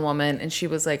this one woman and she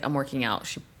was like, I'm working out.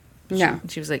 She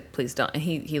was like, please don't. And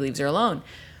he leaves her alone.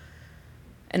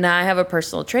 And now I have a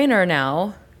personal trainer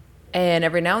now, and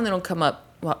every now and then he'll come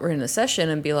up while we're in a session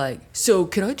and be like, so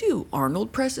can I do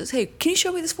Arnold presses? Hey, can you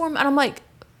show me this form? And I'm like,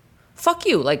 fuck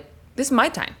you. Like, this is my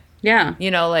time. Yeah.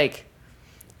 You know, like,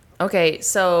 okay,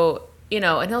 so, you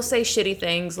know, and he'll say shitty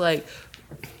things like,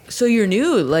 so you're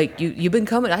new. Like, you've been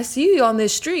coming. I see you on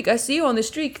this streak.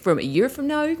 From a year from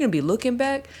now, you're going to be looking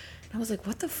back. And I was like,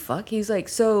 what the fuck? He's like,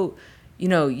 so, you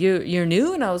know, you're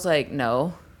new? And I was like,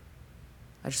 no.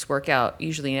 I just work out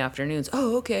usually in the afternoons.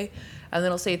 Oh, okay. And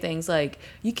then I'll say things like,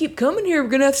 you keep coming here, we're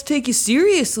going to have to take you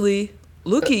seriously.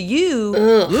 Look at you.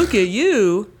 Look at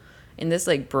you. In this,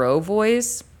 like, bro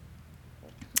voice.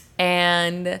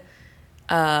 And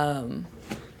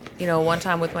one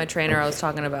time with my trainer, I was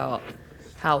talking about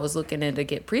how I was looking in to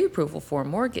get pre-approval for a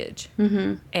mortgage.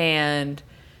 Mm-hmm. And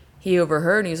he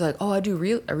overheard and he was like, oh, I do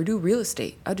real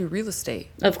estate. I do real estate.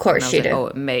 Of course you do. Oh,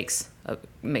 it makes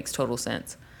total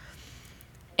sense.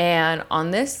 And on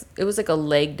this, it was like a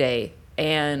leg day.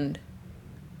 And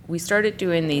we started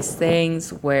doing these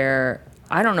things where,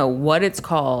 I don't know what it's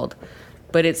called,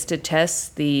 but it's to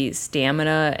test the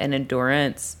stamina and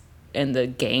endurance and the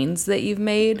gains that you've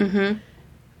made. Mm-hmm.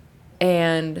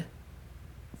 And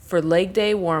for leg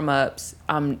day warm-ups,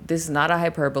 this is not a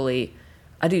hyperbole,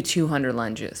 I do 200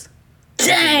 lunges.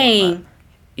 Dang!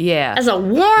 Yeah. As a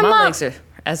warm-up?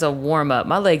 As a warm-up.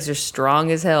 My legs are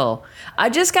strong as hell. I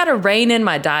just got to rein in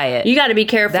my diet. You got to be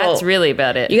careful. That's really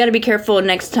about it. You got to be careful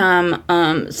next time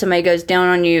somebody goes down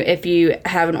on you. If you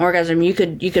have an orgasm, you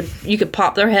could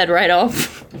pop their head right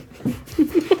off.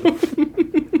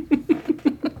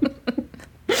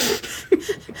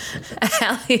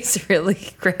 Allie's really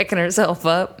cracking herself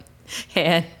up,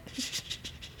 and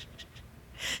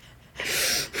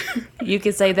you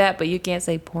can say that, but you can't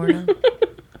say porno.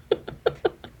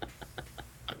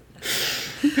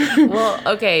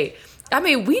 Well, okay. I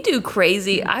mean,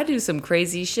 I do some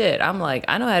crazy shit. I'm like,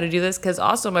 I know how to do this, because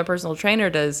also my personal trainer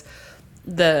does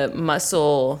the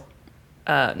muscle,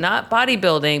 not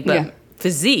bodybuilding, but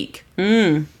physique.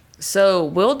 So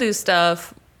we'll do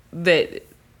stuff that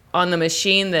on the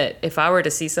machine that if I were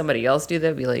to see somebody else do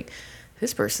that, I'd be like,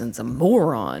 this person's a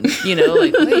moron,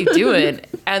 like, what are you doing?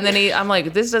 And then I'm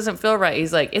like, this doesn't feel right.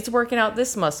 He's like, it's working out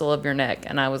this muscle of your neck.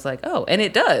 And I was like, oh, and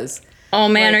it does. Oh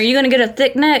man, are you going to get a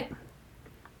thick neck?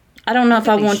 I don't know if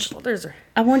I want shoulders are...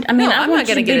 I'm not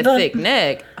going to get a thick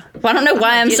neck. Well, I don't know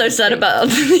why I'm so sad about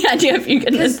the idea of you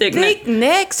getting a thick neck. Thick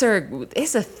necks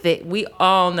we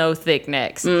all know thick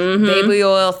necks. Mm-hmm. Baby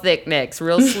oil thick necks,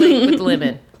 real sleek with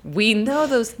lemon. We know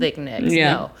those thick necks.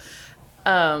 Yeah.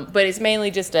 No. But it's mainly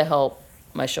just to help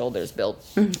my shoulders build.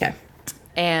 Okay.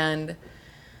 And,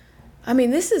 I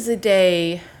mean, this is a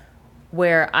day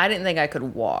where I didn't think I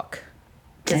could walk.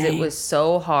 Because it was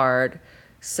so hard.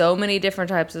 So many different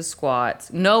types of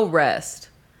squats. No rest.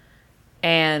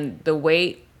 And the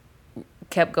weight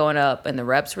kept going up and the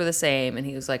reps were the same. And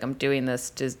he was like, I'm doing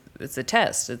this. It's a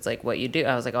test. It's like what you do.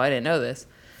 I was like, oh, I didn't know this.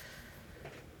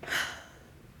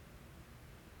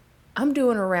 I'm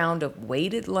doing a round of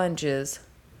weighted lunges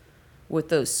with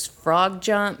those frog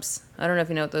jumps. I don't know if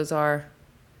you know what those are.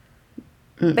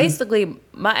 Mm-mm. Basically,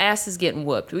 my ass is getting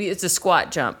whooped. It's a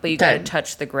squat jump, but you got to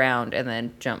touch the ground and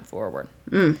then jump forward.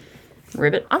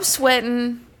 Ribbit. I'm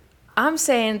sweating. I'm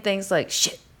saying things like,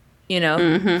 shit,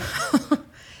 Mm-hmm.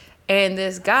 And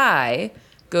this guy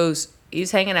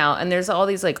he's hanging out, and there's all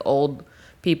these, like, old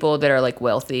people that are, like,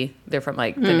 wealthy. They're from,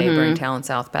 like, the neighboring town,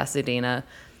 South Pasadena.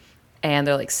 And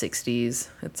they're like 60s.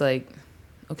 It's like,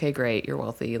 okay, great, you're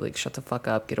wealthy. Like, shut the fuck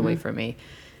up, get away from me.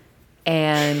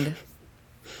 And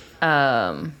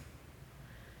I'm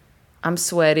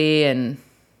sweaty, and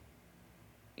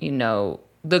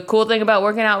the cool thing about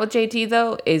working out with JT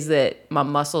though is that my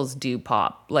muscles do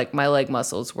pop. Like, my leg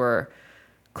muscles were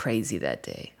crazy that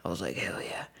day. I was like, hell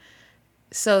yeah.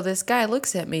 So this guy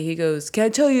looks at me. He goes, can I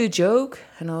tell you a joke?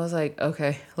 And I was like,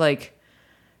 okay, like,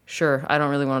 sure. I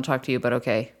don't really want to talk to you, but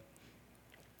okay.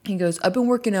 He goes, I've been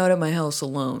working out at my house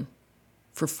alone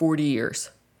for 40 years.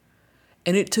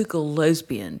 And it took a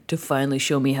lesbian to finally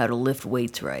show me how to lift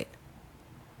weights right.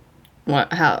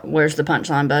 Where's the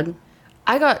punchline, bud?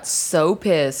 I got so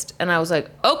pissed, and I was like,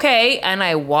 okay. And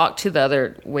I walked to the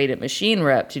other weighted machine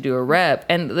rep to do a rep.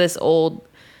 And this old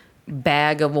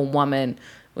bag of a woman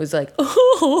was like,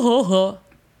 oh.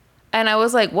 And I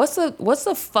was like, what's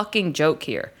the fucking joke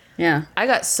here? Yeah. I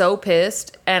got so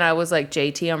pissed, and I was like,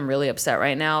 JT, I'm really upset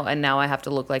right now, and now I have to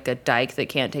look like a dyke that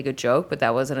can't take a joke, but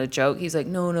that wasn't a joke. He's like,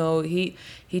 no, he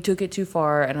took it too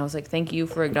far, and I was like, thank you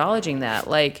for acknowledging that.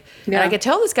 Like, and I could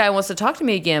tell this guy wants to talk to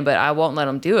me again, but I won't let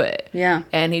him do it. Yeah.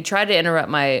 And he tried to interrupt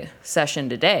my session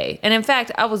today. And in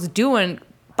fact, I was doing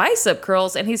bicep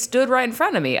curls, and he stood right in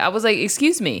front of me. I was like,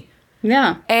 excuse me.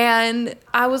 Yeah. And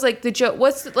I was like, the joke,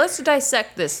 let's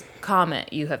dissect this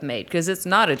comment you have made, because it's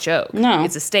not a joke. No.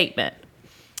 It's a statement.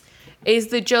 Is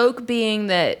the joke being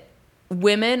that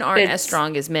women aren't as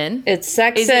strong as men? It's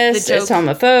sexist, it's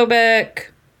homophobic.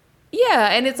 Yeah,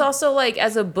 and it's also like,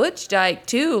 as a butch dyke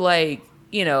too, like,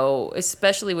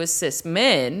 especially with cis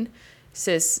men,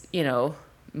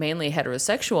 mainly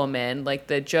heterosexual men, like,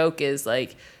 the joke is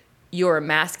like, you're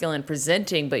masculine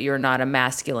presenting, but you're not a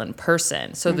masculine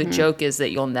person. So the joke is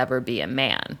that you'll never be a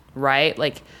man, right?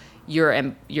 Like, you're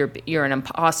an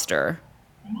imposter.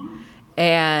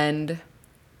 And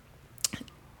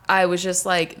I was just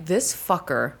like, this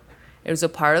fucker It was a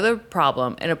part of the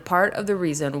problem and a part of the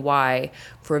reason why,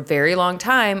 for a very long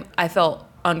time, I felt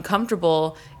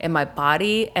uncomfortable in my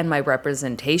body and my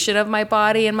representation of my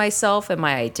body and myself and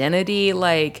my identity,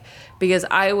 like, because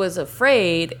I was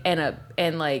afraid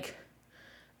and like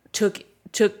took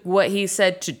what he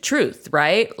said to truth,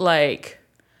 right? Like,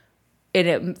 and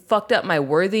it fucked up my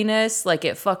worthiness. Like,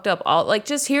 it fucked up all, like,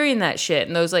 just hearing that shit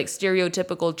and those like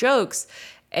stereotypical jokes.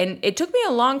 And it took me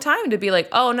a long time to be like,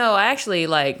 oh no, I actually,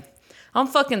 like, I'm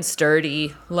fucking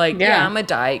sturdy. Like, yeah, I'm a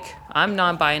dyke. I'm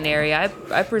non-binary. I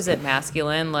present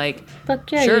masculine. Like, Fuck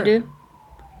yeah, sure. you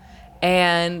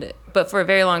do. But for a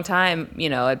very long time, you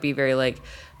know, I'd be very like,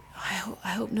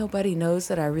 I hope nobody knows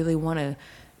that I really want to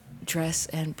dress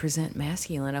and present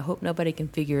masculine. I hope nobody can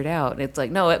figure it out. And it's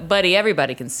like, no, buddy,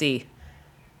 everybody can see.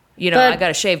 You know, I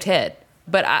got a shaved head.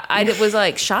 But I was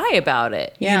like shy about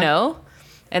it, you know?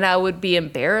 And I would be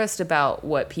embarrassed about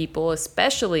what people,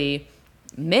 especially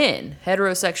men,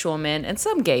 heterosexual men, and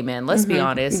some gay men, let's be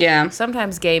honest. Yeah.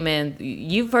 Sometimes gay men,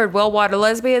 you've heard well-water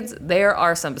lesbians, there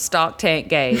are some stock tank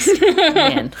gays.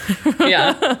 Men.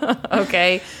 Yeah.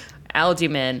 Okay? Algae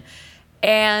men.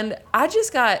 And I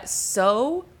just got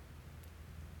so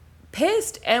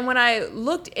pissed. And when I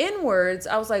looked inwards,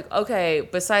 I was like, okay,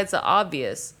 besides the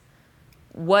obvious,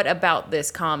 what about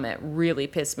this comment really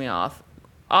pissed me off?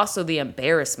 Also, the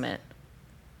embarrassment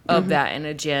of that in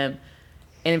a gym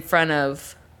in front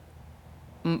of,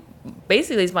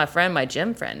 basically, he's my friend, my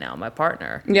gym friend now, my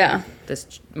partner. Yeah.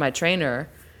 My trainer.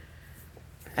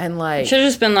 And like, should have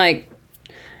just been like,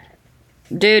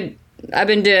 dude, I've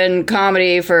been doing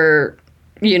comedy for,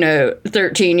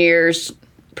 13 years,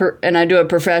 and I do it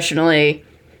professionally.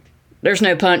 There's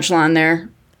no punchline there.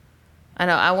 I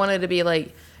know. I wanted to be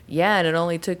like, yeah, and it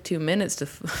only took 2 minutes to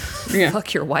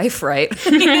fuck your wife, right?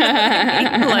 You know what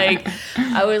I mean? Like,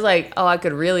 I was like, oh, I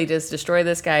could really just destroy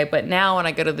this guy. But now when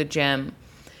I go to the gym,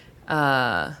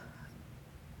 I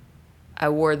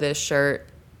wore this shirt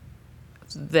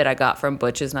that I got from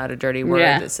Butch Is Not a Dirty Word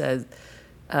that says,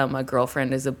 my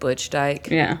girlfriend is a Butch Dyke.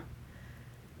 Yeah.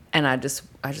 And I just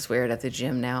wear it at the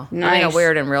gym now. Nice. I mean, I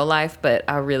wear it in real life, but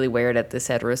I really wear it at this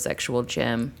heterosexual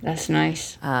gym. That's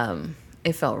nice.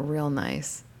 It felt real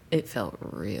nice. It felt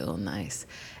real nice.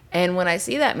 And when I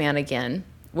see that man again,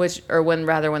 when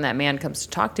that man comes to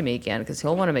talk to me again, because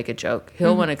he'll want to make a joke,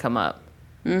 he'll want to come up.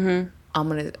 I'm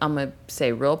gonna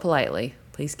say real politely,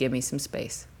 please give me some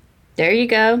space. There you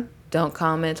go. Don't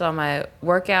comment on my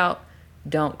workout.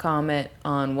 Don't comment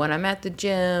on when I'm at the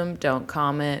gym. Don't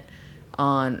comment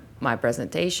on my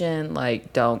presentation.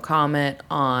 Like, don't comment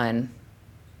on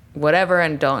whatever,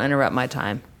 and don't interrupt my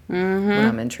time when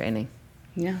I'm in training.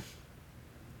 Yeah.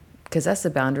 Because that's the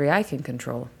boundary I can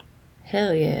control.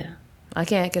 Hell yeah. I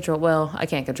can't control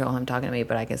him talking to me,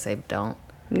 but I can say don't.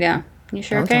 Yeah, you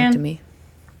sure don't can. Don't talk to me.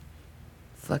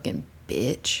 Fucking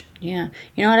bitch. Yeah.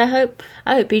 You know what I hope?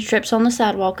 I hope he trips on the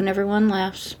sidewalk and everyone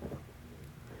laughs.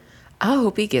 I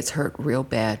hope he gets hurt real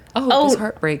bad. I hope his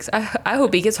heart breaks. I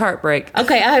hope he gets heartbreak.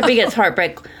 Okay, I hope he gets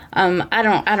heartbreak. I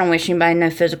don't wish anybody no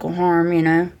physical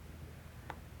harm,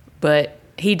 But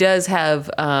he does have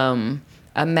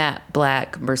a matte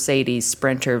black Mercedes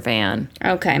Sprinter van.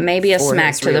 Okay, maybe a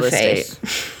smack to the face.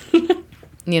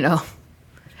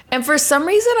 And for some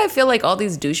reason, I feel like all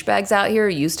these douchebags out here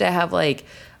used to have like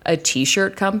a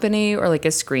t-shirt company or like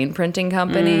a screen printing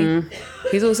company.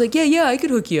 He's always like, yeah, I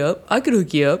could hook you up.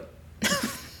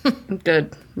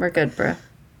 Good. We're good, bro.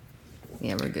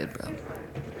 Yeah, we're good, bro.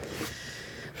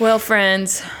 Well,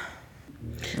 friends.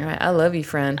 All right, I love you,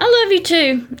 friend. I love you,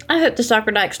 too. I hope the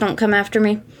soccer dykes don't come after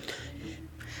me.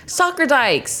 Soccer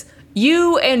dykes.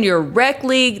 You and your rec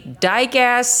league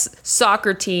dyke-ass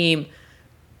soccer team.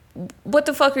 What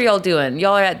the fuck are y'all doing?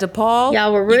 Y'all are at DePaul?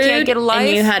 Y'all were rude, you can't get a life?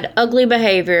 And you had ugly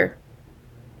behavior.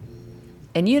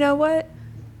 And you know what?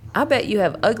 I bet you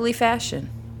have ugly fashion.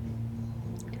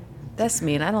 That's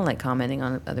mean. I don't like commenting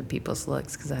on other people's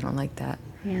looks because I don't like that.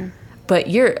 Yeah. But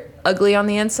you're ugly on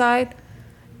the inside.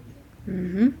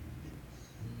 And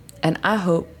I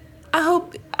hope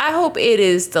it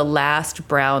is the last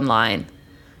brown line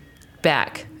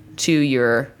back to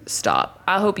your stop.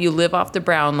 I hope you live off the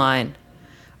brown line.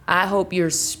 I hope you're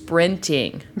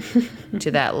sprinting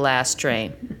to that last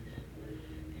train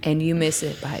and you miss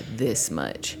it by this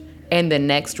much. And the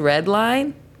next red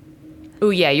line, oh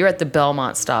yeah, you're at the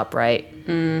Belmont stop, right?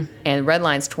 And red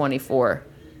line's 24.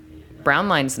 Brown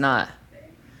line's not.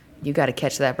 You got to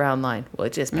catch that brown line. Well,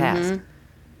 it just passed.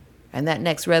 And that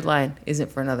next red line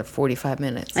isn't for another 45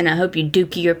 minutes. And I hope you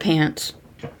dookie your pants.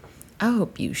 I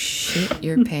hope you shit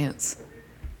your pants.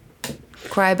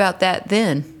 Cry about that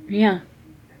then. Yeah.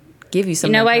 give you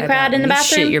something. You know why you to cried in the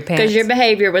bathroom? Shit your pants. Because your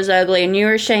behavior was ugly and you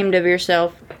were ashamed of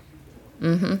yourself.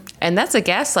 And that's a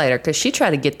gaslighter because she tried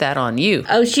to get that on you.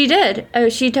 Oh, she did. Oh,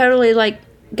 she totally,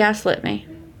 gaslit me.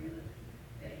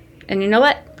 And you know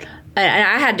what?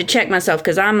 I had to check myself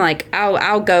because I'm like,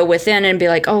 I'll go within and be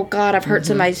like, oh, God, I've hurt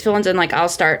somebody's feelings. And, I'll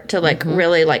start to,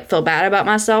 really, feel bad about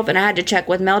myself. And I had to check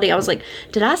with Melody. I was like,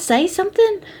 did I say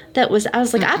something that was, I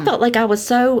was like, I felt like I was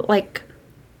so, I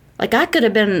could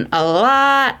have been a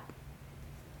lot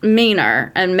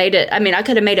meaner and made it, I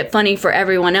could have made it funny for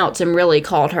everyone else and really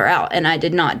called her out. And I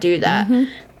did not do that.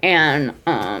 And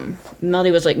Melody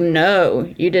was like,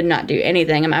 no, you did not do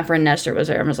anything. And my friend Nestor was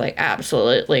there and was like,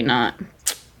 absolutely not.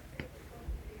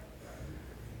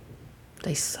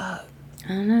 They suck. I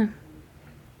don't know.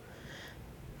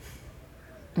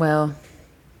 Well,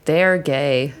 they're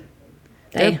gay.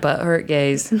 They're butthurt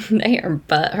gays. They are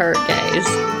butthurt gays.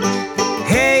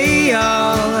 Hey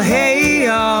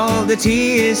y'all, the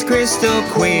tea is crystal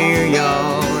queer,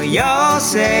 y'all. Y'all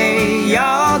say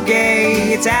y'all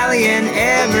gay, it's Allie and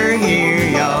Ever here,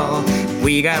 y'all.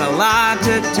 We got a lot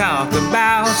to talk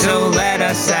about, so let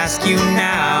us ask you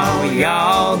now,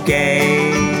 y'all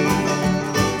gay?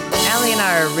 Allie and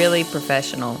I are really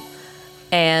professional,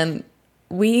 and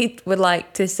we would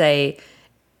like to say,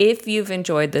 if you've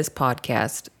enjoyed this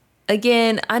podcast,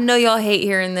 again, I know y'all hate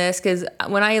hearing this because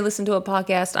when I listen to a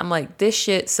podcast, I'm like, this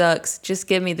shit sucks. Just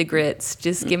give me the grits.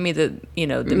 Just give me the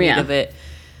meat of it.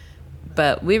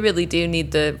 But we really do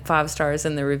need the 5 stars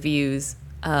and the reviews.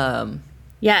 And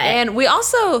we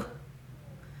also,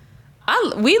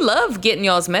 we love getting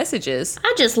y'all's messages.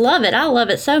 I just love it. I love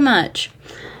it so much.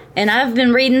 And I've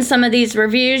been reading some of these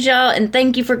reviews, y'all, and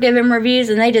thank you for giving reviews,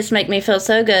 and they just make me feel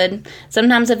so good.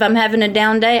 Sometimes if I'm having a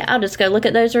down day, I'll just go look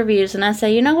at those reviews, and I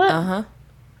say, you know what?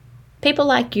 People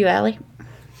like you, Allie.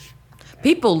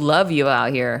 People love you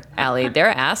out here, Allie. They're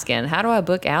asking, how do I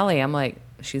book Allie? I'm like,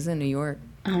 she's in New York.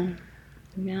 Oh,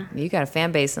 yeah. You got a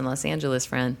fan base in Los Angeles,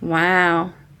 friend.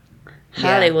 Wow.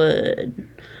 Hollywood.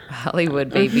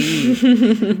 Hollywood,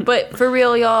 baby. But for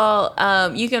real,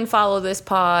 y'all, you can follow this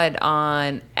pod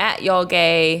on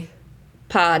 @y'allgaypod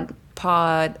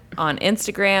on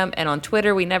Instagram and on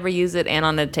Twitter. We never use it, and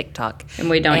on a TikTok. And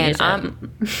we don't use it.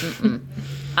 I'm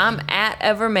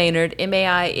 @evermaynard,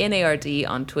 MAINARD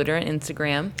on Twitter and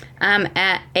Instagram. I'm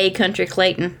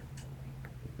 @ACountryClayton.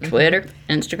 Twitter,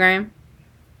 Instagram.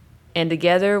 And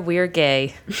together, we're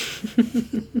gay.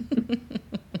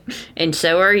 And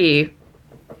so are you.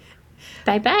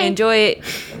 Bye-bye. Enjoy it.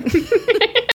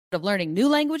 Of learning new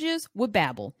languages with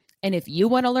Babbel. And if you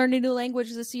want to learn a new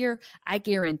language this year, I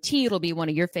guarantee it'll be one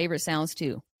of your favorite sounds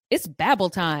too. It's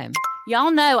Babbel time.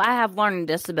 Y'all know I have learning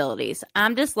disabilities.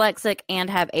 I'm dyslexic and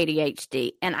have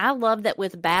ADHD. And I love that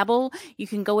with Babbel, you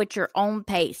can go at your own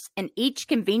pace. And each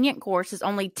convenient course is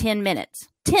only 10 minutes.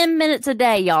 10 minutes a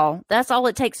day, y'all. That's all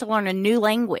it takes to learn a new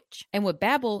language. And with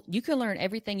Babbel, you can learn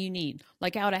everything you need,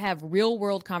 like how to have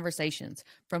real-world conversations,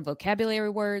 from vocabulary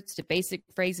words to basic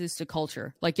phrases to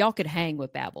culture. Like y'all could hang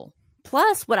with Babbel.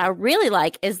 Plus, what I really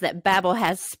like is that Babbel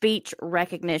has speech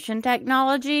recognition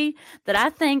technology that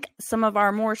I think some of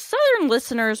our more southern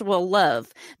listeners will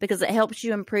love because it helps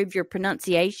you improve your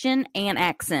pronunciation and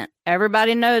accent.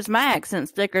 Everybody knows my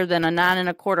accent's thicker than a 9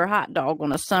 1/4 hot dog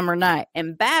on a summer night,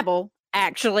 and Babbel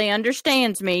actually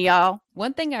understands me, y'all.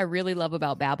 One thing I really love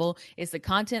about Babbel is the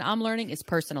content I'm learning is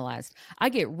personalized. I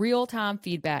get real-time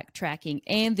feedback, tracking,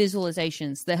 and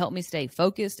visualizations that help me stay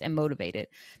focused and motivated.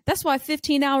 That's why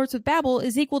 15 hours with Babbel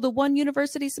is equal to 1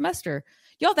 university semester.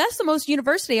 Y'all, that's the most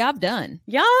university I've done.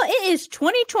 Y'all, it is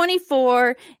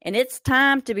 2024, and it's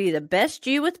time to be the best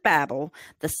you with Babbel,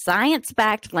 the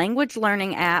science-backed language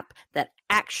learning app that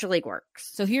actually works.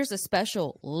 So here's a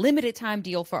special limited time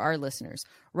deal for our listeners.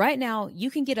 Right now, you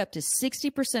can get up to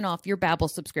 60% off your Babbel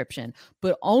subscription,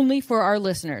 but only for our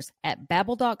listeners at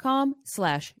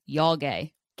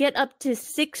babbel.com/y'allgay. Get up to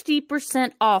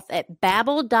 60% off at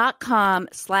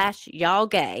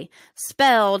babbel.com/y'allgay,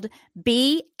 spelled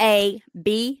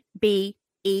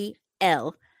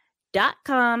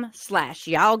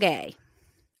BABBEL.com/y'allgay.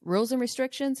 Rules and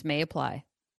restrictions may apply.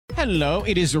 Hello,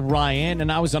 it is Ryan,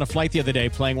 and I was on a flight the other day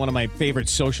playing one of my favorite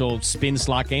social spin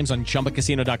slot games on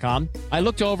ChumbaCasino.com. I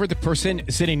looked over at the person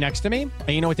sitting next to me, and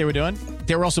you know what they were doing?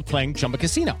 They were also playing Chumba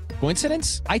Casino.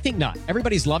 Coincidence? I think not.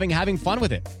 Everybody's loving having fun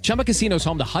with it. Chumba Casino is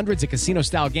home to hundreds of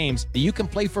casino-style games that you can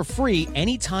play for free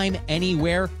anytime,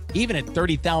 anywhere, even at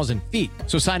 30,000 feet.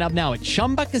 So sign up now at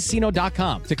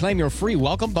ChumbaCasino.com to claim your free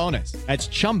welcome bonus. That's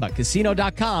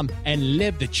ChumbaCasino.com and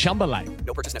live the Chumba life.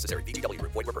 No purchase necessary. VGW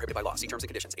Group. Void where prohibited by law. See terms and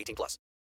conditions. 18+.